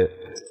a little bit,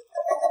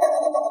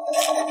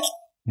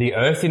 the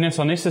earthiness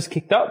on this has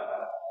kicked up,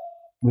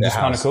 which is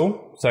kind of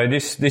cool. So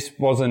this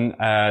wasn't,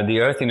 the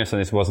earthiness on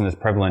this wasn't as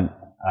prevalent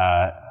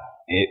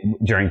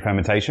during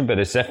fermentation, but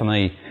it's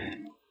definitely,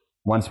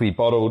 once we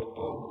bottled,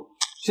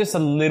 just a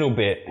little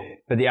bit,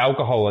 but the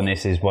alcohol in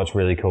this is what's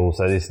really cool.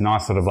 So this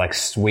nice sort of like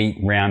sweet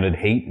rounded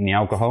heat in the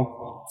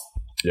alcohol.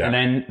 Yeah. And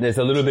then there's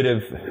a little bit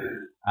of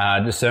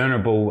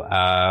discernible,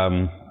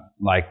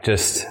 like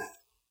just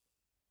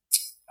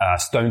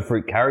stone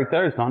fruit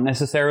character. It's not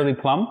necessarily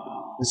plum.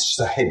 It's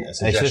just a hint.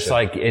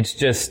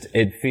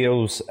 It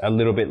feels a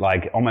little bit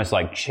like almost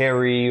like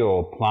cherry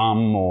or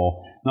plum,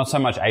 or not so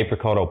much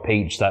apricot or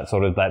peach. That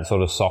sort of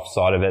soft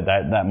side of it.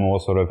 That more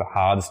sort of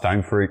hard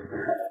stone fruit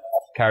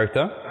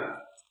character.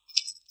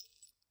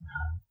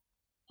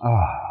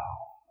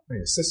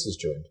 Your sister's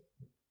joined.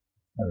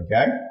 There we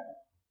go.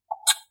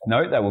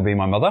 No, that will be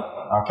my mother.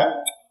 Okay.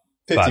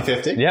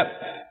 50-50? Yep.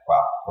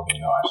 Well, probably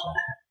not, actually.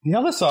 The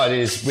other side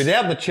is,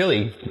 without the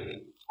chili,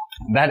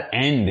 that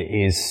end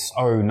is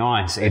so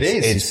nice.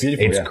 It's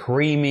beautiful. It's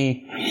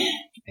creamy.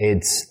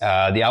 It's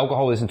the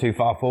alcohol isn't too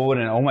far forward,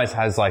 and it almost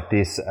has like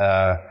this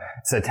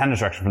it's a tannin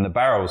extraction from the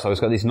barrel, so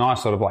it's got this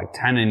nice sort of like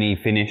tanniny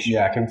finish.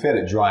 Yeah, I can feel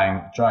it drying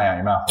out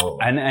your mouth a little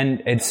bit.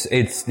 And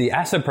it's the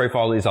acid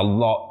profile is a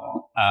lot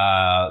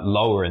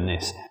lower in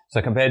this.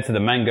 So compared to the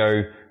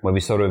mango, where we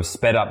sort of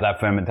sped up that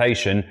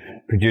fermentation,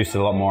 produced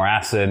a lot more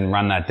acid and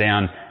run that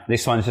down,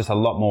 this one's just a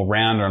lot more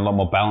rounder and a lot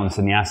more balanced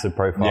in the acid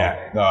profile.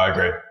 Yeah, no, I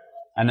agree.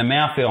 And the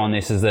mouthfeel on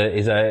this is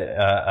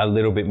a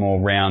little bit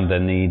more round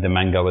than the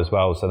mango as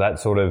well. So that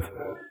sort of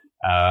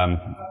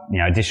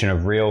addition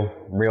of real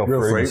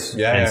fruits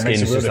and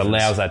skins just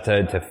allows that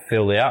to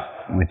fill out,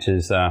 which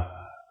is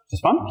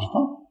just fun.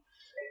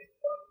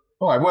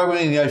 All right, where are we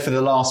going to go for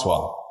the last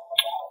one?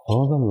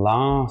 For the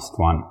last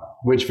one.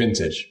 Which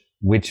vintage?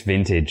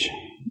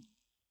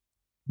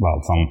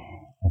 Well,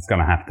 it's going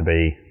to have to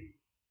be.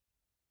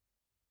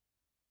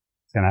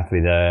 It's going to have to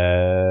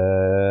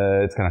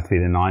be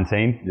the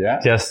 19. Yeah.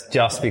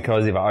 Just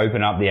because if I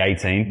open up the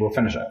 18, we'll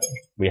finish it.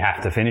 We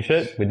have to finish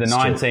it. With the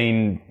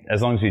 19,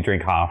 as long as we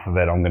drink half of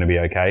it, I'm going to be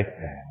okay.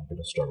 Yeah, I'm going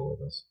to struggle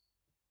with this.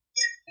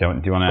 Do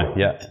you want to?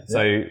 Yeah.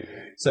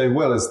 So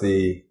Will is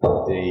the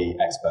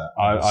expert.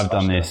 I've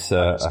done this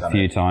a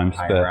few times.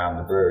 Hang around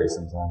the brewery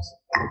sometimes.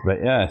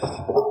 But yes,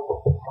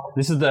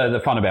 this is the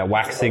fun about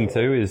waxing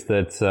too, is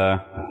that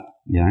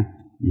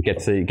you get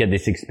to get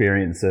this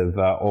experience of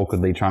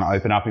awkwardly trying to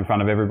open up in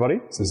front of everybody.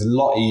 So it's a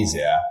lot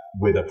easier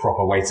with a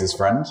proper waiter's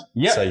friend.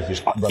 Yeah. So you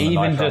just run the even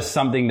knife just up.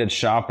 something that's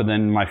sharper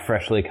than my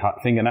freshly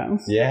cut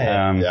fingernails.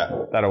 Yeah.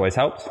 That always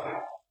helps.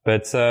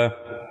 But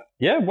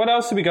what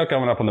else have we got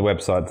going up on the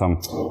website,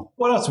 Tom?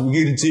 What else are we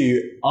going to do?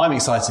 I'm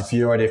excited for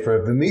your idea for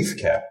a vermouth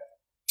kit.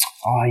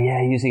 Oh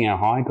yeah, using our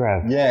high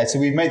grav. Yeah, so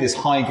we've made this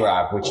high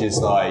grav, which is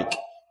like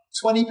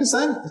 20%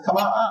 to come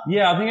out at?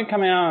 Yeah, I think it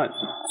come out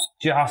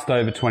just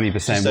over 20%.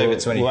 Just over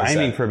 20%. We're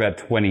aiming for about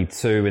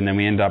 22, and then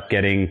we end up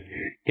getting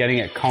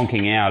it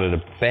conking out at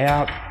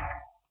about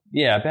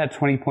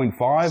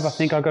 20.5. I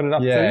think I got it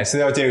up to. Yeah, so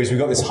the idea is we've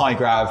got this high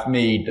grav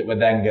mead that we're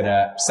then going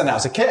to send out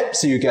as a kit.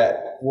 So you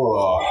get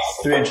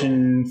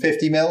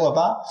 350 ml of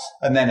that,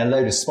 and then a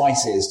load of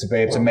spices to be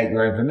able to make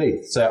your own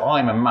vermouth. So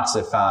I'm a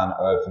massive fan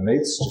of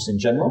vermouths, just in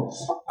general.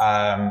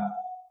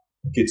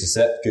 Good to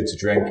sip, good to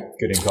drink,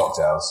 good in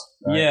cocktails.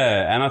 Right?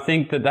 Yeah, and I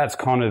think that that's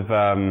kind of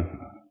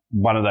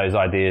one of those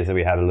ideas that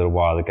we had a little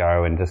while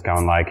ago, and just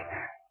going like,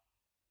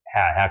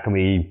 how can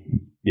we,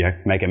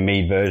 make a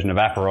mead version of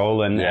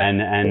Aperol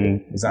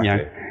and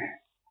exactly.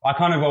 I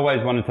kind of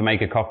always wanted to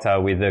make a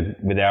cocktail with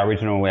our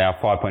original, our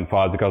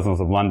 5.5, the Gosnells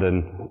of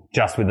London,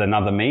 just with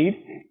another mead,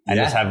 and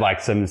just have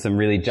like some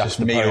really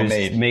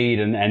juxtaposed mead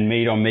and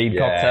mead on mead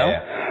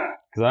cocktail.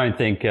 Because I don't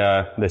think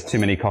there's too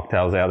many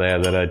cocktails out there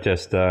that are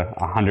just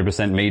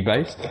 100% mead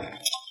based.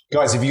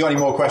 Guys, if you got any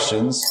more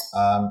questions,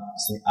 I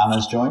see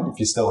Anna's joined. If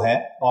you're still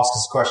here, ask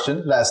us a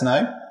question. Let us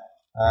know.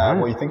 What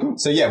are you thinking?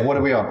 So what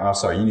are we on? Oh,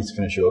 sorry, you need to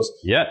finish yours.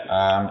 Yeah.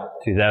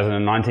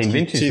 2019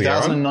 vintage.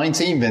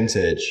 2019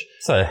 vintage.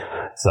 So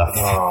it's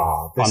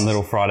a fun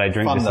little Friday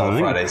drink. Fun little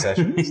Friday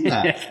session, isn't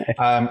it?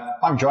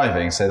 I'm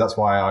driving, so that's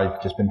why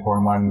I've just been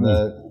pouring mine in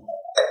the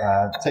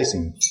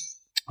tasting.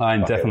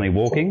 I'm definitely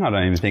walking. I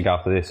don't even think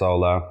after this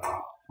I'll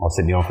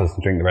sit in the office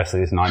and drink the rest of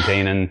this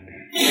 19 and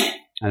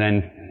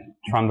then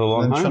trundle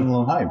on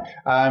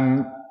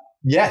home.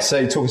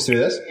 So talk us through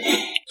this.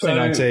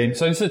 2019.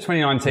 So this is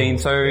 2019.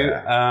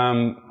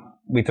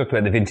 We talked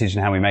about the vintage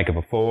and how we make it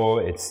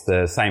before. It's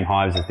the same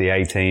hives as the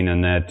 18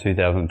 and the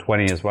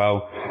 2020 as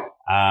well.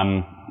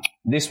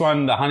 This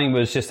one, the honey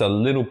was just a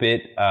little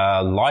bit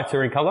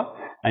lighter in colour,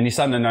 and you're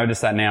starting to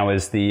notice that now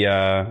as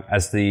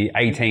the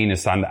 18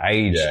 is starting to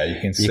age. Yeah,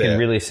 you can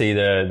really see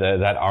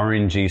that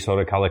orangey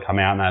sort of colour come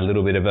out, and a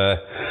little bit of a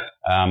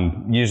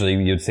usually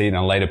you'd see it in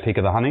a later pick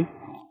of the honey.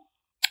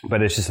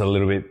 But it's just a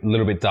little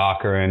bit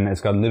darker, and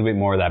it's got a little bit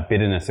more of that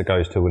bitterness that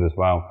goes to it as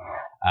well.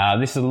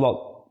 This is a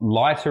lot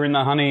lighter in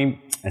the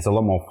honey. It's a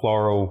lot more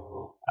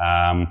floral.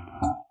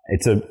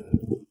 It's a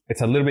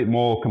little bit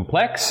more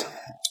complex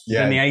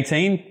than the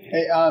 18.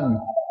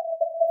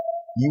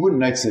 You wouldn't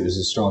notice it was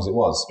as strong as it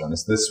was, to be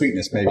honest. The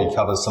sweetness maybe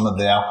covers some of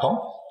the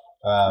alcohol.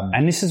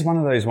 And this is one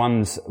of those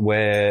ones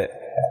where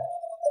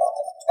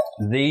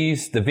the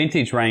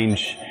vintage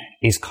range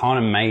is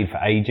kind of made for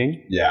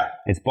aging. Yeah.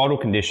 It's bottle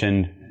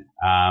conditioned.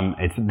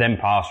 It's then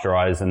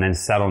pasteurized and then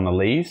sat on the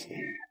lees.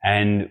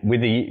 And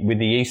with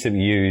the yeast that we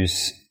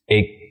use,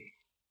 it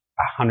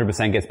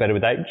 100% gets better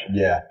with age.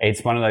 Yeah.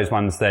 It's one of those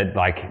ones that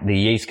like the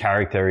yeast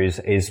character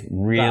is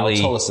really...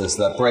 That autolysis,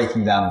 that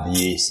breaking down of the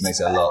yeast makes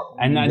it a lot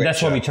richer.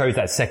 That's why we chose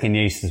that second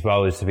yeast as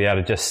well, is to be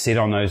able to just sit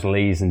on those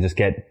lees and just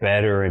get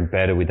better and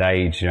better with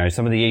age.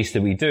 Some of the yeast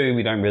that we do,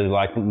 we don't really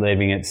like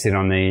leaving it sit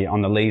on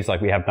the lees like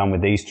we have done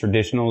with these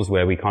traditionals,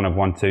 where we kind of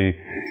want to...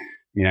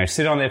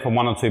 sit on there for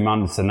 1 or 2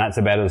 months, and that's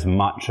about as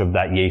much of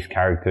that yeast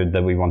character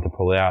that we want to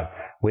pull out.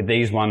 With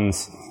these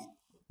ones,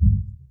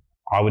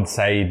 I would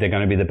say they're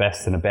going to be the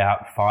best in about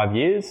 5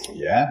 years.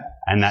 Yeah.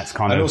 And that's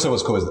kind of... And also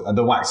what's cool is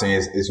the waxing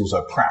is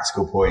also a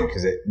practical point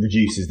because it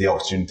reduces the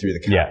oxygen through the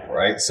cap,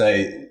 right? So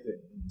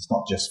it's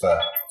not just for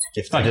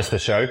gifting. It's not just for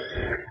show.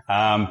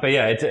 But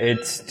yeah, it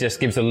just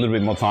gives it a little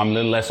bit more time, a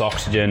little less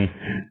oxygen,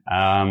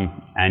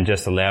 and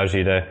just allows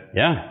you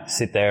to,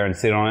 sit there and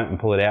sit on it and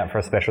pull it out for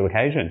a special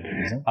occasion.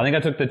 Mm-hmm. I think I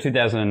took the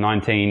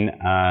 2019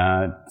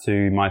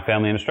 to my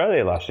family in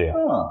Australia last year.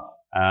 Oh.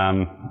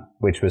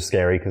 Which was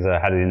scary because I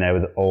had it in there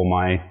with all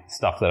my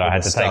stuff that I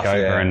had to take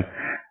over. And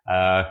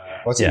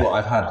I'll tell you what,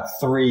 I've had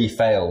 3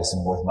 fails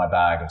with my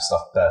bag of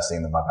stuff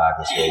bursting in my bag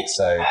this week.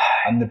 So,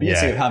 and the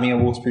beauty of having a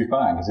waterproof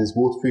bag is it's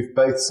waterproof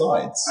both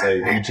sides. So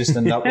you just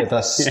end up with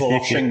a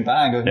sloshing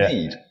bag of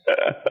mead.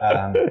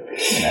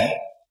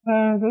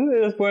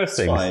 There's worse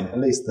things. Fine. At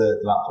least the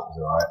laptop was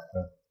all right.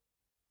 But...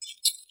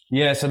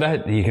 Yeah, so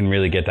that you can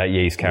really get that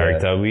yeast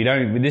character.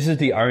 Yeah. This is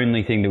the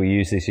only thing that we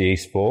use this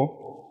yeast for.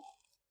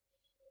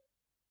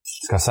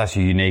 It's got such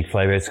a unique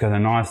flavour. It's got a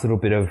nice little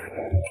bit of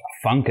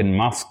funk and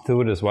musk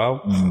to it as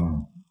well.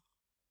 Mm.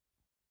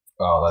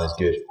 Oh, that is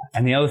good.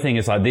 And the other thing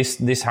is like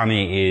this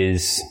honey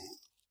is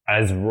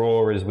as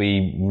raw as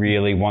we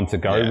really want to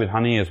go with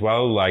honey as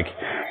well. Like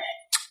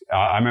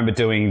I remember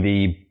doing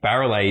the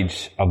barrel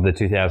age of the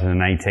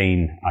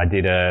 2018. I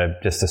did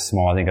just a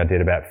small, I think I did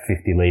about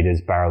 50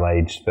 litres barrel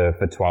aged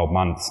for 12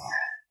 months.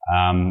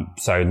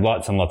 So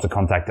lots and lots of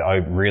contact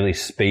oak really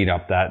speed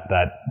up that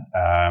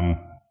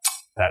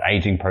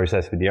aging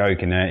process with the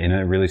oak in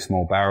a really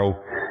small barrel.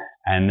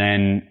 And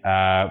then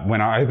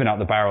when I opened up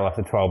the barrel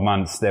after 12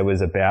 months, there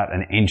was about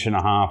 1.5 inches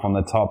on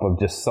the top of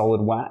just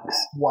solid wax.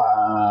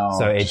 Wow.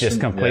 So it just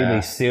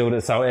completely sealed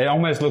it. So it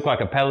almost looked like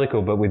a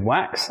pellicle, but with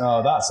wax.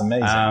 Oh, that's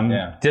amazing.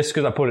 Just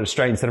because I put it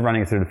straight, instead of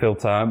running it through the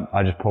filter,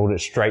 I just pulled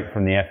it straight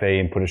from the FE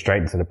and put it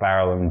straight into the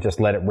barrel and just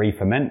let it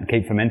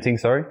keep fermenting,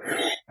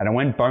 And it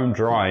went bone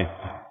dry.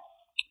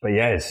 But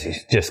yeah, it's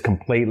just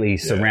completely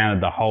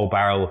surrounded the whole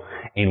barrel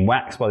in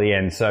wax by the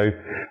end. So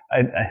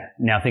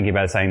now thinking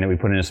about saying that we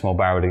put in a small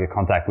barrel to get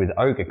contact with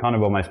oak, it kind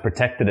of almost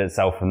protected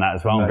itself from that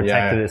as well, and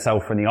protected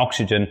itself from the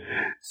oxygen.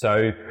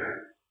 So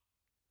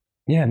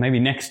yeah,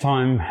 maybe next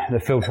time the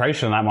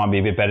filtration on that might be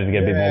a bit better to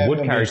get a bit more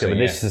wood character, but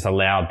this just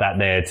allowed that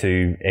there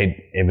to,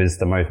 it was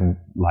the most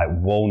like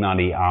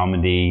walnutty,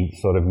 almondy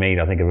sort of mead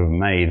I think I've ever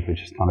made,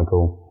 which is kind of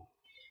cool.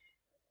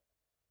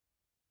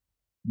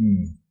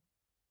 Mm.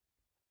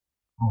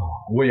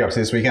 What are you up to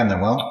this weekend then,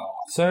 Will?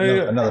 So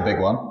another big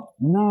one.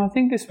 No, I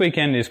think this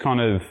weekend is kind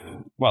of,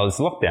 well, it's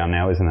lockdown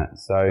now, isn't it?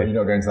 So you're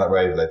not going to that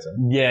rave later?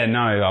 Yeah, no,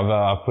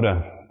 I've put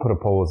a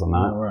pause on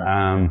that. Oh,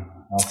 right.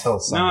 I'll tell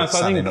Sam. So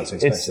I think not to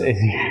expect it.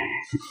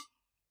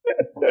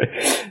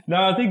 No,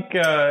 I think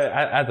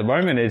at the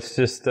moment it's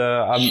just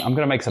I'm going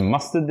to make some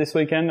mustard this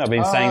weekend. I've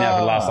been saying that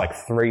for the last like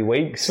 3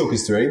 weeks. Talk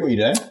us through. What are you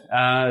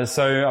doing?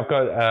 So I've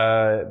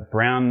got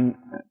brown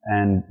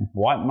and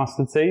white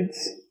mustard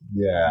seeds.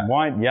 Yeah.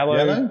 White, yellow.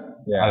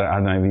 Yeah. I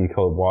don't know if you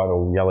call it white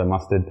or yellow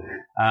mustard.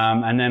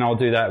 And then I'll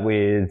do that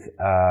with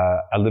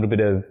a little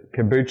bit of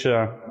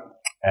kombucha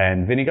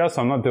and vinegar.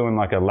 So I'm not doing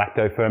like a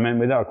lacto ferment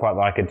with it. I quite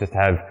like it just to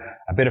have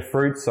a bit of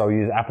fruit. So I'll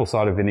use apple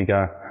cider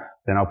vinegar.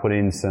 Then I'll put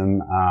in some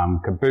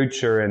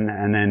kombucha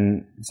and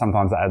then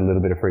sometimes I add a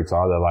little bit of fruits,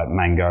 either like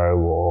mango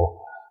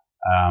or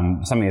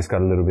something that's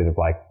got a little bit of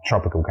like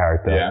tropical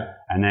character. Yeah.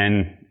 And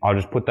then I'll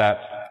just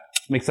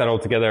mix that all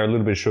together, a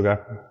little bit of sugar,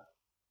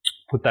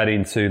 put that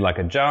into like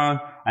a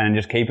jar and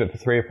just keep it for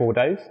 3 or 4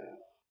 days.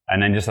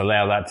 And then just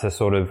allow that to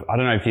sort of, I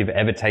don't know if you've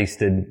ever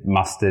tasted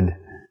mustard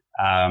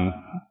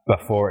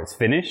before it's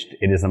finished.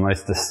 It is the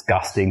most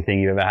disgusting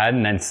thing you've ever had.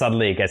 And then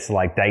suddenly it gets to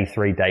like day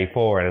 3, day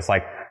 4 and it's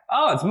like,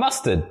 oh, it's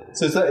mustard.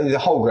 So is that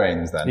whole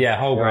grains then? Yeah,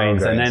 whole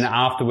grains. And then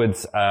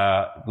afterwards,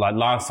 like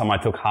last time I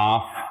took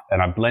half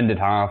and I blended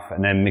half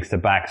and then mixed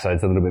it back. So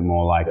it's a little bit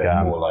more like,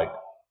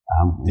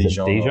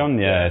 Dijon.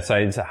 Yeah. So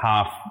it's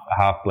half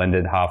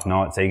blended, half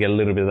not. So you get a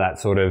little bit of that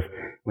sort of,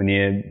 when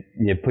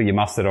you put your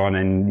mustard on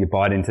and you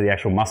bite into the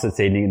actual mustard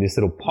seed and you get this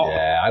little pop.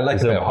 Yeah, I like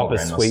this a bit little of pop of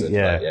sweet.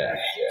 mustard, Yeah.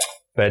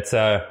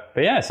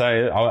 But yeah, so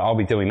I'll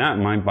be doing that.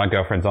 My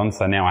girlfriend's on,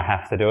 so now I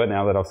have to do it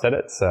now that I've said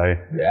it. So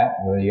yeah,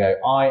 well, there you go.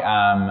 I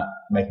am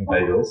making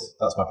bagels.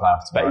 That's my plan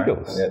for tomorrow.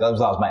 Bagels. Yeah, that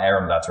was my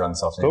errand I had to run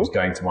this afternoon. I was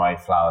going to my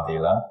flour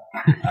dealer.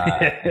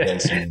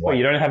 Well,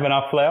 you don't have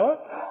enough flour?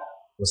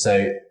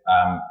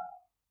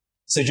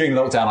 So during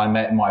lockdown, I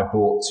might have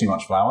bought too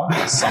much flour.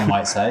 Some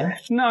might say.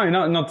 No,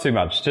 not too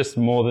much. Just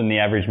more than the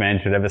average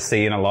man should ever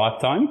see in a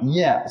lifetime.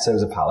 Yeah, so it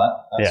was a pallet.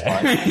 That's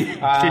fine.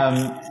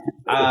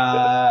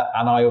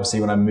 And I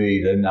obviously, when I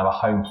moved, I didn't have a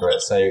home for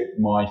it. So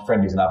my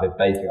friend who's an avid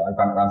baker, I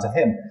ran it around to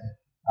him.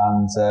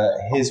 And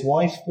his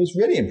wife was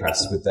really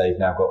impressed with Dave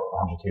now got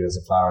 100 kilos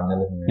of flour in the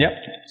living room. Yep.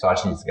 So I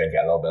actually need to go and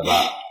get a little bit of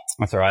that.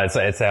 That's all right.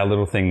 It's our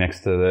little thing next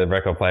to the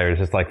record player. It's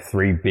just like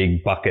 3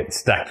 big buckets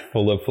stacked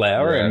full of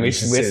flour, and we're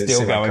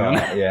still going on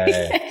that. Yeah.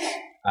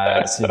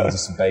 So you can do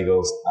some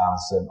bagels.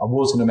 I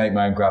was going to make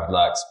my own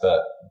gravlax, but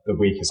the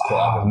week is quite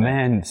up. Oh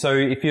man! So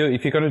if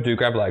you're going to do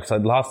gravlax, so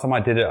last time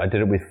I did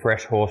it with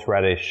fresh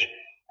horseradish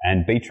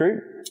and beetroot.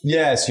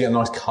 Yeah, so you get a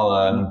nice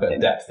colour and a bit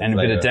of depth. And a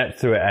bit of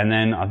depth to it. And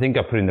then I think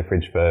I put it in the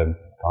fridge for,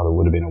 God, it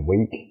would have been a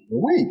week. A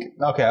week?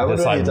 Okay, I would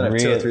have only done it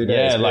 2 or 3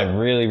 days. Yeah, like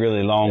really,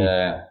 really long.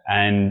 Yeah.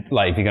 And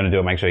like if you're going to do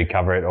it, make sure you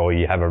cover it or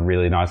you have a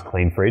really nice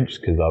clean fridge,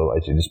 because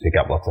otherwise you just pick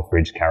up lots of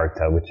fridge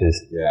character, which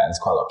is... Yeah, and there's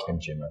quite a lot of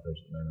kimchi in my fridge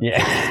at the moment.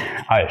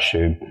 Yeah, I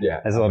assume.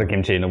 Yeah. There's a lot of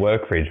kimchi in the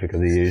work fridge because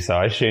of you, so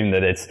I assume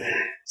that it's...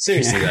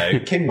 Seriously though,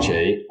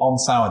 kimchi on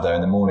sourdough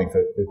in the morning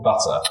with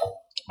butter.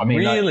 I mean,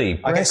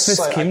 really? I get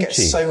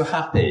so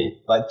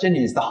happy. Like,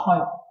 genuinely, it's the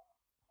highlight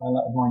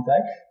of my day.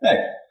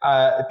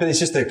 No, but it's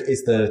just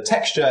it's the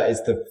texture,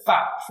 it's the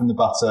fat from the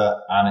butter,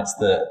 and it's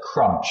the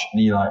crunch.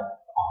 And you're like,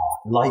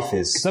 oh, life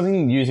is... Because I've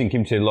been using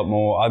kimchi a lot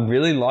more. I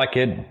really like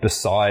it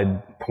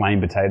beside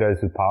plain potatoes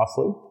with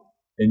parsley.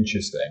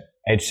 Interesting.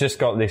 It's just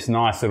got this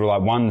nice sort of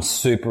like one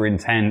super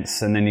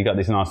intense, and then you got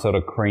this nice sort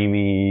of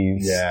creamy,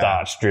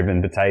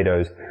 starch-driven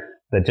potatoes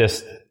that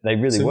they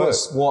really work.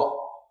 What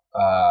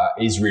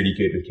is really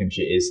good with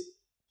kimchi is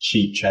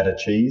cheap cheddar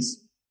cheese.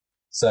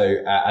 So,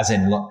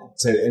 in a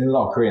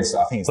lot of Korean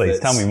stuff, I think it's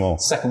tell me more.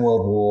 Second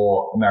World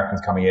War,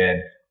 Americans coming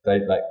in, they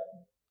like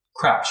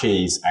crap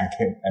cheese and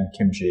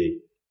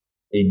kimchi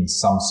in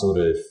some sort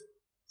of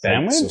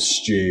sandwich or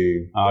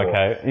stew. Oh,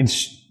 okay.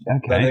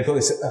 Then they've got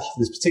this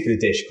particular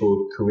dish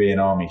called Korean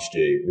Army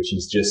stew, which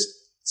is just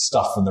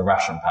stuff from the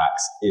ration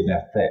packs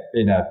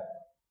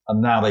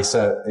and now they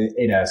serve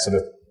in a sort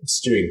of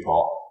stewing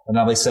pot. And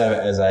now they serve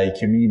it as a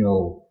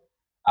communal,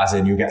 as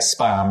in you'll get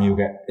spam, you'll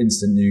get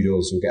instant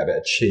noodles, you'll get a bit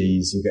of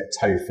cheese, you'll get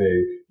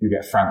tofu, you'll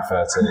get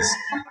frankfurters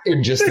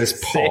in just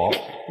this pot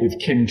with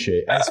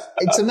kimchi.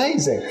 It's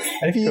amazing.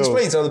 And if you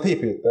explain to other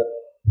people that,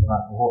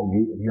 like, what are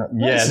you eating?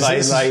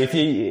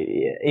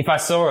 If I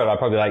saw it, I'd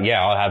probably be like,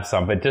 yeah, I'll have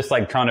some. But just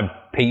like trying to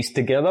piece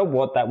together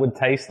what that would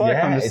taste like.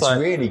 Yeah, it's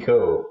really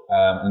cool.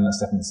 And that's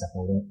definitely the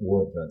Second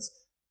War influence.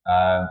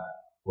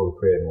 Or the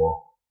Korean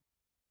War.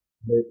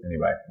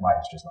 Anyway, my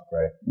history's not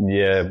great.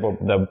 Yeah, well,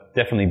 there were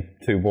definitely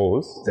 2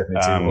 wars.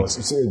 Definitely 2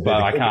 wars.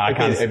 But I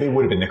can't. It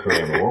would have been the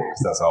Korean War,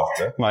 because that's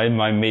after.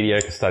 My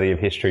mediocre study of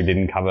history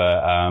didn't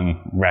cover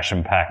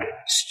ration pack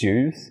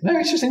stews. No,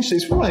 it's just interesting.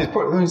 It's one of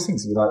those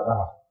things that you're like,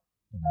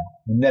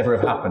 would never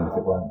have happened if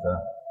it weren't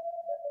there.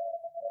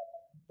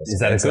 Is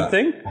that a good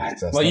thing?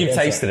 Well, you've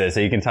tasted it,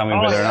 so you can tell me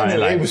whether or not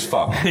it was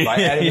fun.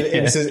 Like,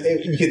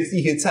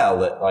 you could tell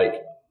that, like,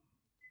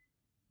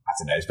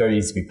 don't know, it's very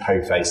easy to be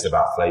po-faced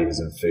about flavours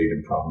and food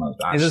and provenance.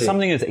 Is it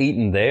something that's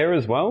eaten there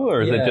as well,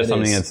 or is it just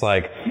something that's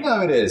like...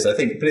 No, it is. I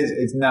think, but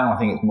it's now, I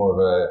think it's more of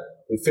a...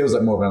 It feels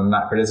like more of an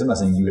anachronism,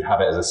 as in you would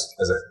have it as a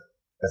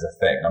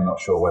thing. I'm not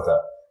sure whether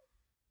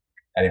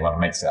anyone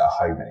makes it at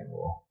home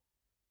anymore.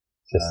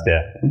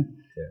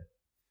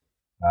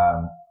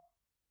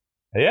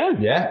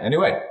 Yeah,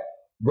 anyway.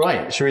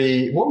 Right, what are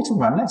we talking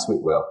about next week,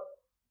 Will?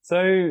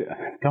 So,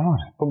 God,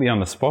 put me on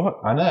the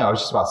spot. I know, I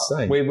was just about to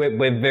say.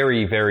 We're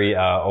very, very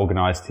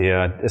organised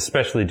here,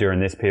 especially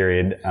during this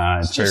period.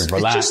 It's very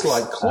relaxed. It's just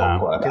like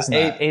clockwork, isn't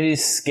it? It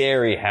is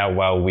scary how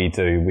well we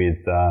do with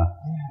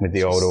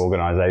the old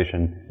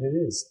organisation. It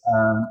is.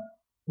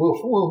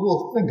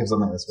 We'll think of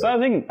something this week. So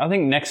I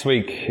think next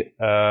week,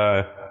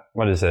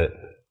 what is it?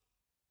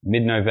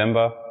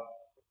 Mid-November.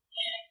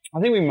 I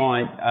think we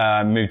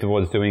might move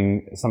towards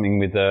doing something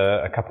with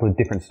a couple of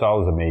different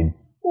styles of mead.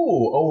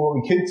 What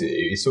we could do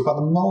is talk about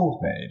the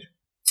mulled mead.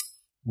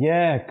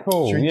 Yeah,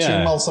 cool. Should we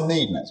mull some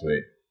mead next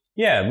week?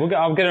 Yeah,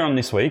 I'll get it on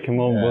this week, and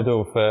we'll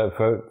do it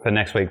for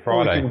next week,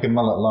 Friday. We can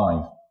mull it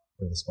live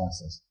with the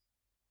spices.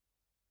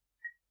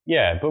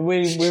 Yeah, but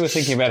we were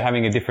thinking about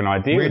having a different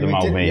idea with the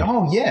mulled mead.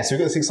 Oh, yeah, so we've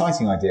got this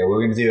exciting idea.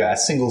 We're going to do a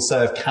single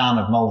serve can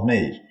of mulled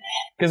mead.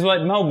 Because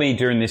like mulled mead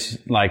during this,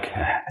 like,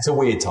 it's a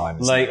weird time.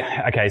 Like,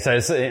 okay, so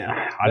it's, I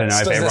don't know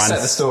if everyone's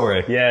set the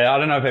story. Yeah, I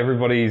don't know if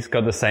everybody's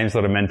got the same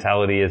sort of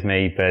mentality as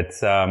me, but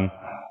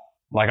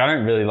like I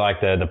don't really like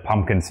the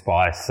pumpkin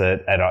spice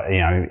at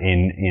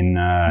in.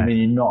 I mean,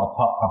 you're not a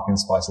pumpkin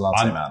spice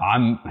latte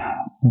man.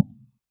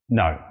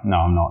 No,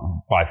 I'm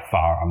not. By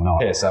far, I'm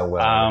not. Yeah, so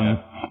well.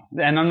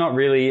 And I'm not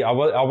really. I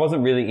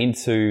wasn't really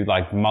into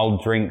like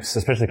mulled drinks,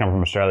 especially coming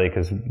from Australia,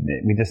 because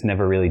we just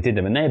never really did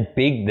them, and they're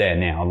big there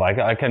now. Like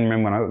I can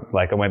remember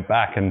when I went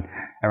back, and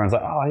everyone's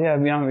like, "Oh yeah,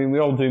 we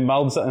all do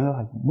mulled," and they're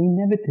like, "We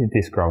never did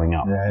this growing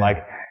up." Yeah.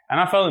 Like, and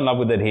I fell in love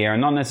with it here,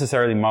 and not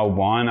necessarily mulled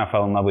wine. I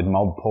fell in love with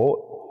mulled port.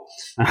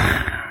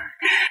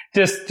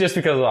 Just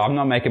because I'm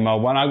not making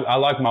mulled wine. I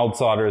like mulled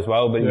cider as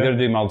well, but you've got to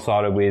do mulled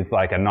cider with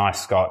like a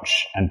nice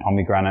scotch and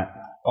pomegranate.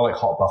 I like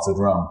hot buttered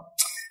rum.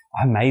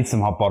 I made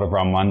some hot buttered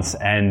rum once,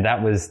 and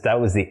that was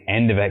the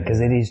end of it, because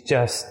it's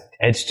just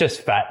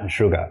fat and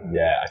sugar.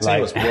 Yeah, I tell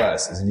you what's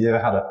worse is, have you ever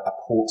had a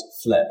port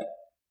flip?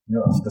 You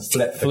know, the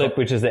flip,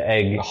 which is the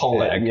egg, the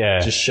whole egg,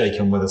 just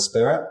shaken with a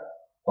spirit.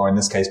 Or in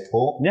this case,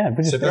 port. Yeah,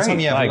 but so by the time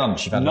you have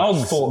lunch, you've had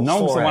nogs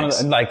are one of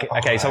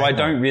the, so I know.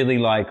 don't really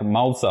like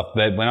mulled stuff,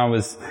 but when I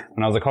was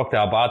a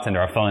cocktail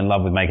bartender, I fell in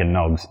love with making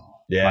nogs.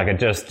 Yeah. Like I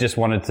just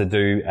wanted to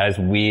do as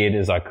weird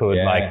as I could.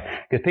 Yeah. Like,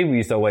 because people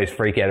used to always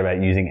freak out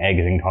about using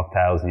eggs in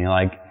cocktails, and you're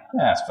like,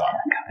 yeah, that's fine.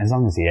 As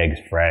long as the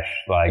egg's fresh,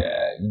 like,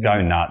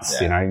 go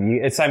nuts, you know.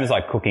 It's same as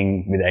like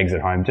cooking with eggs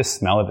at home. Just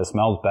smell it. If it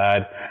smells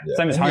bad.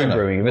 Same as home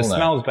brewing. If it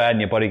smells bad and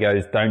your body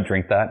goes, don't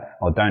drink that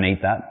or don't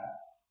eat that,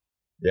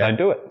 don't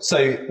do it.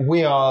 So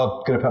we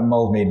are going to put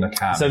mulled mead in a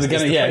can. So we're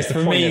going to,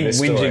 for me,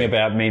 whinging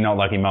about me not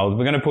liking mulled,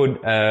 we're going to put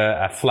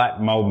a flat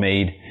mulled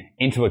mead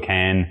into a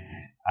can,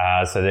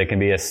 so there can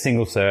be a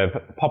single serve.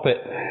 Pop it.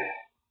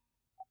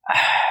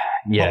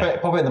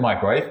 Pop it in the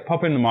microwave.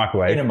 Pop it in the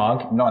microwave. In a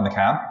mug, not in the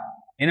can.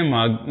 In a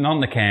mug, not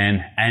in the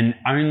can, and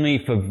only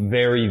for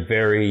very,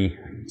 very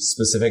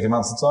specific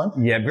amounts of time.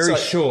 Yeah, very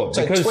short.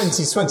 So 20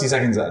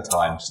 seconds at a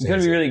time. It's got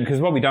to be really,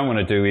 because what we don't want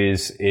to do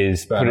is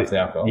burn off the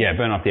alcohol. Yeah,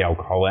 burn off the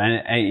alcohol.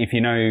 And if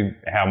you know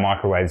how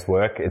microwaves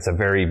work, it's a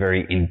very,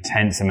 very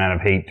intense amount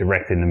of heat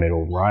direct in the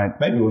middle, right?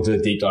 Maybe we'll do a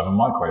deep dive on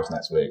microwaves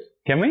next week.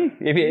 Can we?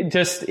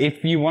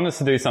 If you want us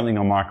to do something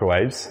on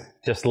microwaves,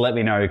 just let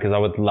me know, because I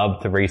would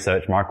love to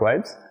research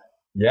microwaves.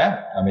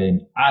 Yeah, I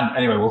mean, and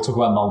anyway, we'll talk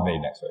about mulled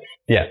mead next week.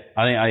 Yeah,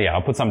 I think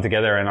I'll put something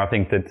together, and I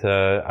think that's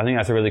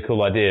a really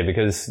cool idea,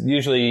 because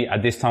usually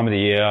at this time of the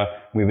year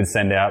we would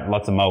send out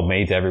lots of mulled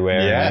mead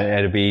everywhere. Yeah. And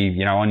it'd be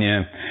on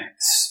your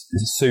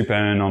soup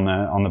urn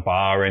on the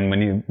bar, and when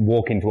you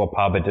walk into a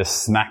pub, it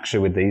just smacks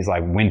you with these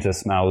like winter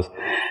smells,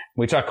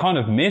 which I kind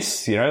of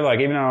miss. Like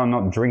even though I'm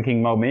not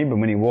drinking mulled mead, but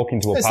when you walk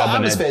into a pub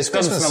and it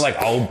doesn't smell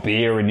like old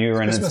beer and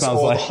urine, it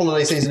smells like the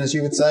holiday season, as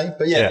you would say.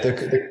 But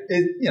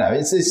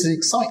it's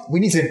exciting. We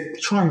need to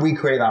try and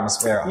recreate the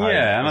atmosphere at home.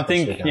 Yeah, and I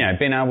think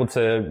being able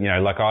to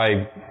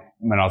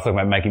when I was talking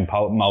about making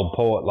mulled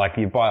port, like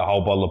you buy a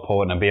whole bottle of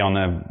port and it'd be on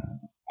a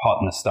pot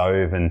in the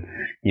stove, and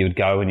you would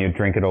go and you'd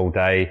drink it all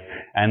day.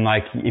 And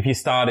like if you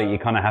start it, you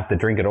kind of have to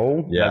drink it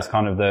all. Yeah. That's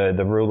kind of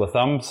the rule of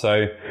thumb.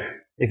 So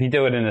if you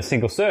do it in a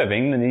single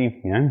serving, then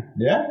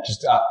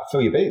just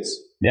fill your boots.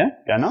 Yeah,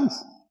 go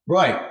nuts.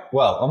 Right.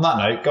 Well, on that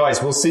note,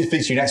 guys, we'll speak to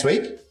you next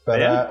week.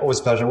 But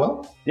always a pleasure,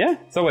 Will. Yeah,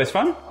 it's always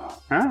fun.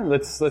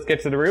 Let's get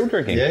to the real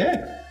drinking.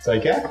 Yeah.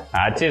 Take care.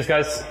 Cheers,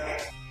 guys.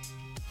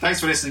 Thanks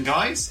for listening,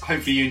 guys.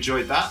 Hopefully you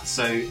enjoyed that.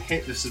 So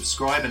hit the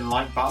subscribe and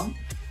like button,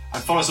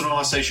 and follow us on all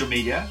our social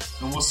media,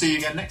 and we'll see you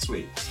again next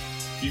week.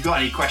 If you've got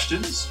any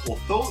questions or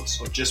thoughts,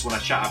 or just want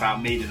to chat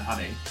about mead and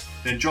honey,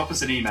 then drop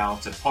us an email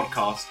to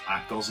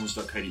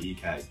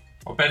podcast@gosnells.co.uk.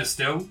 Or better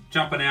still,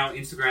 jump on our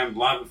Instagram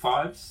live at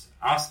fives.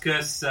 Ask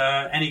us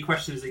any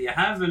questions that you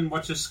have, and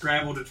watch us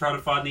scramble to try to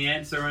find the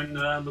answer and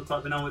look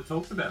like we know what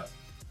we're talking about.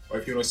 Or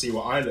if you want to see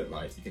what I look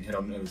like, you can head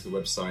on over to the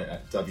website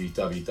at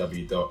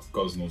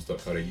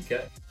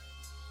www.gosnells.co.uk.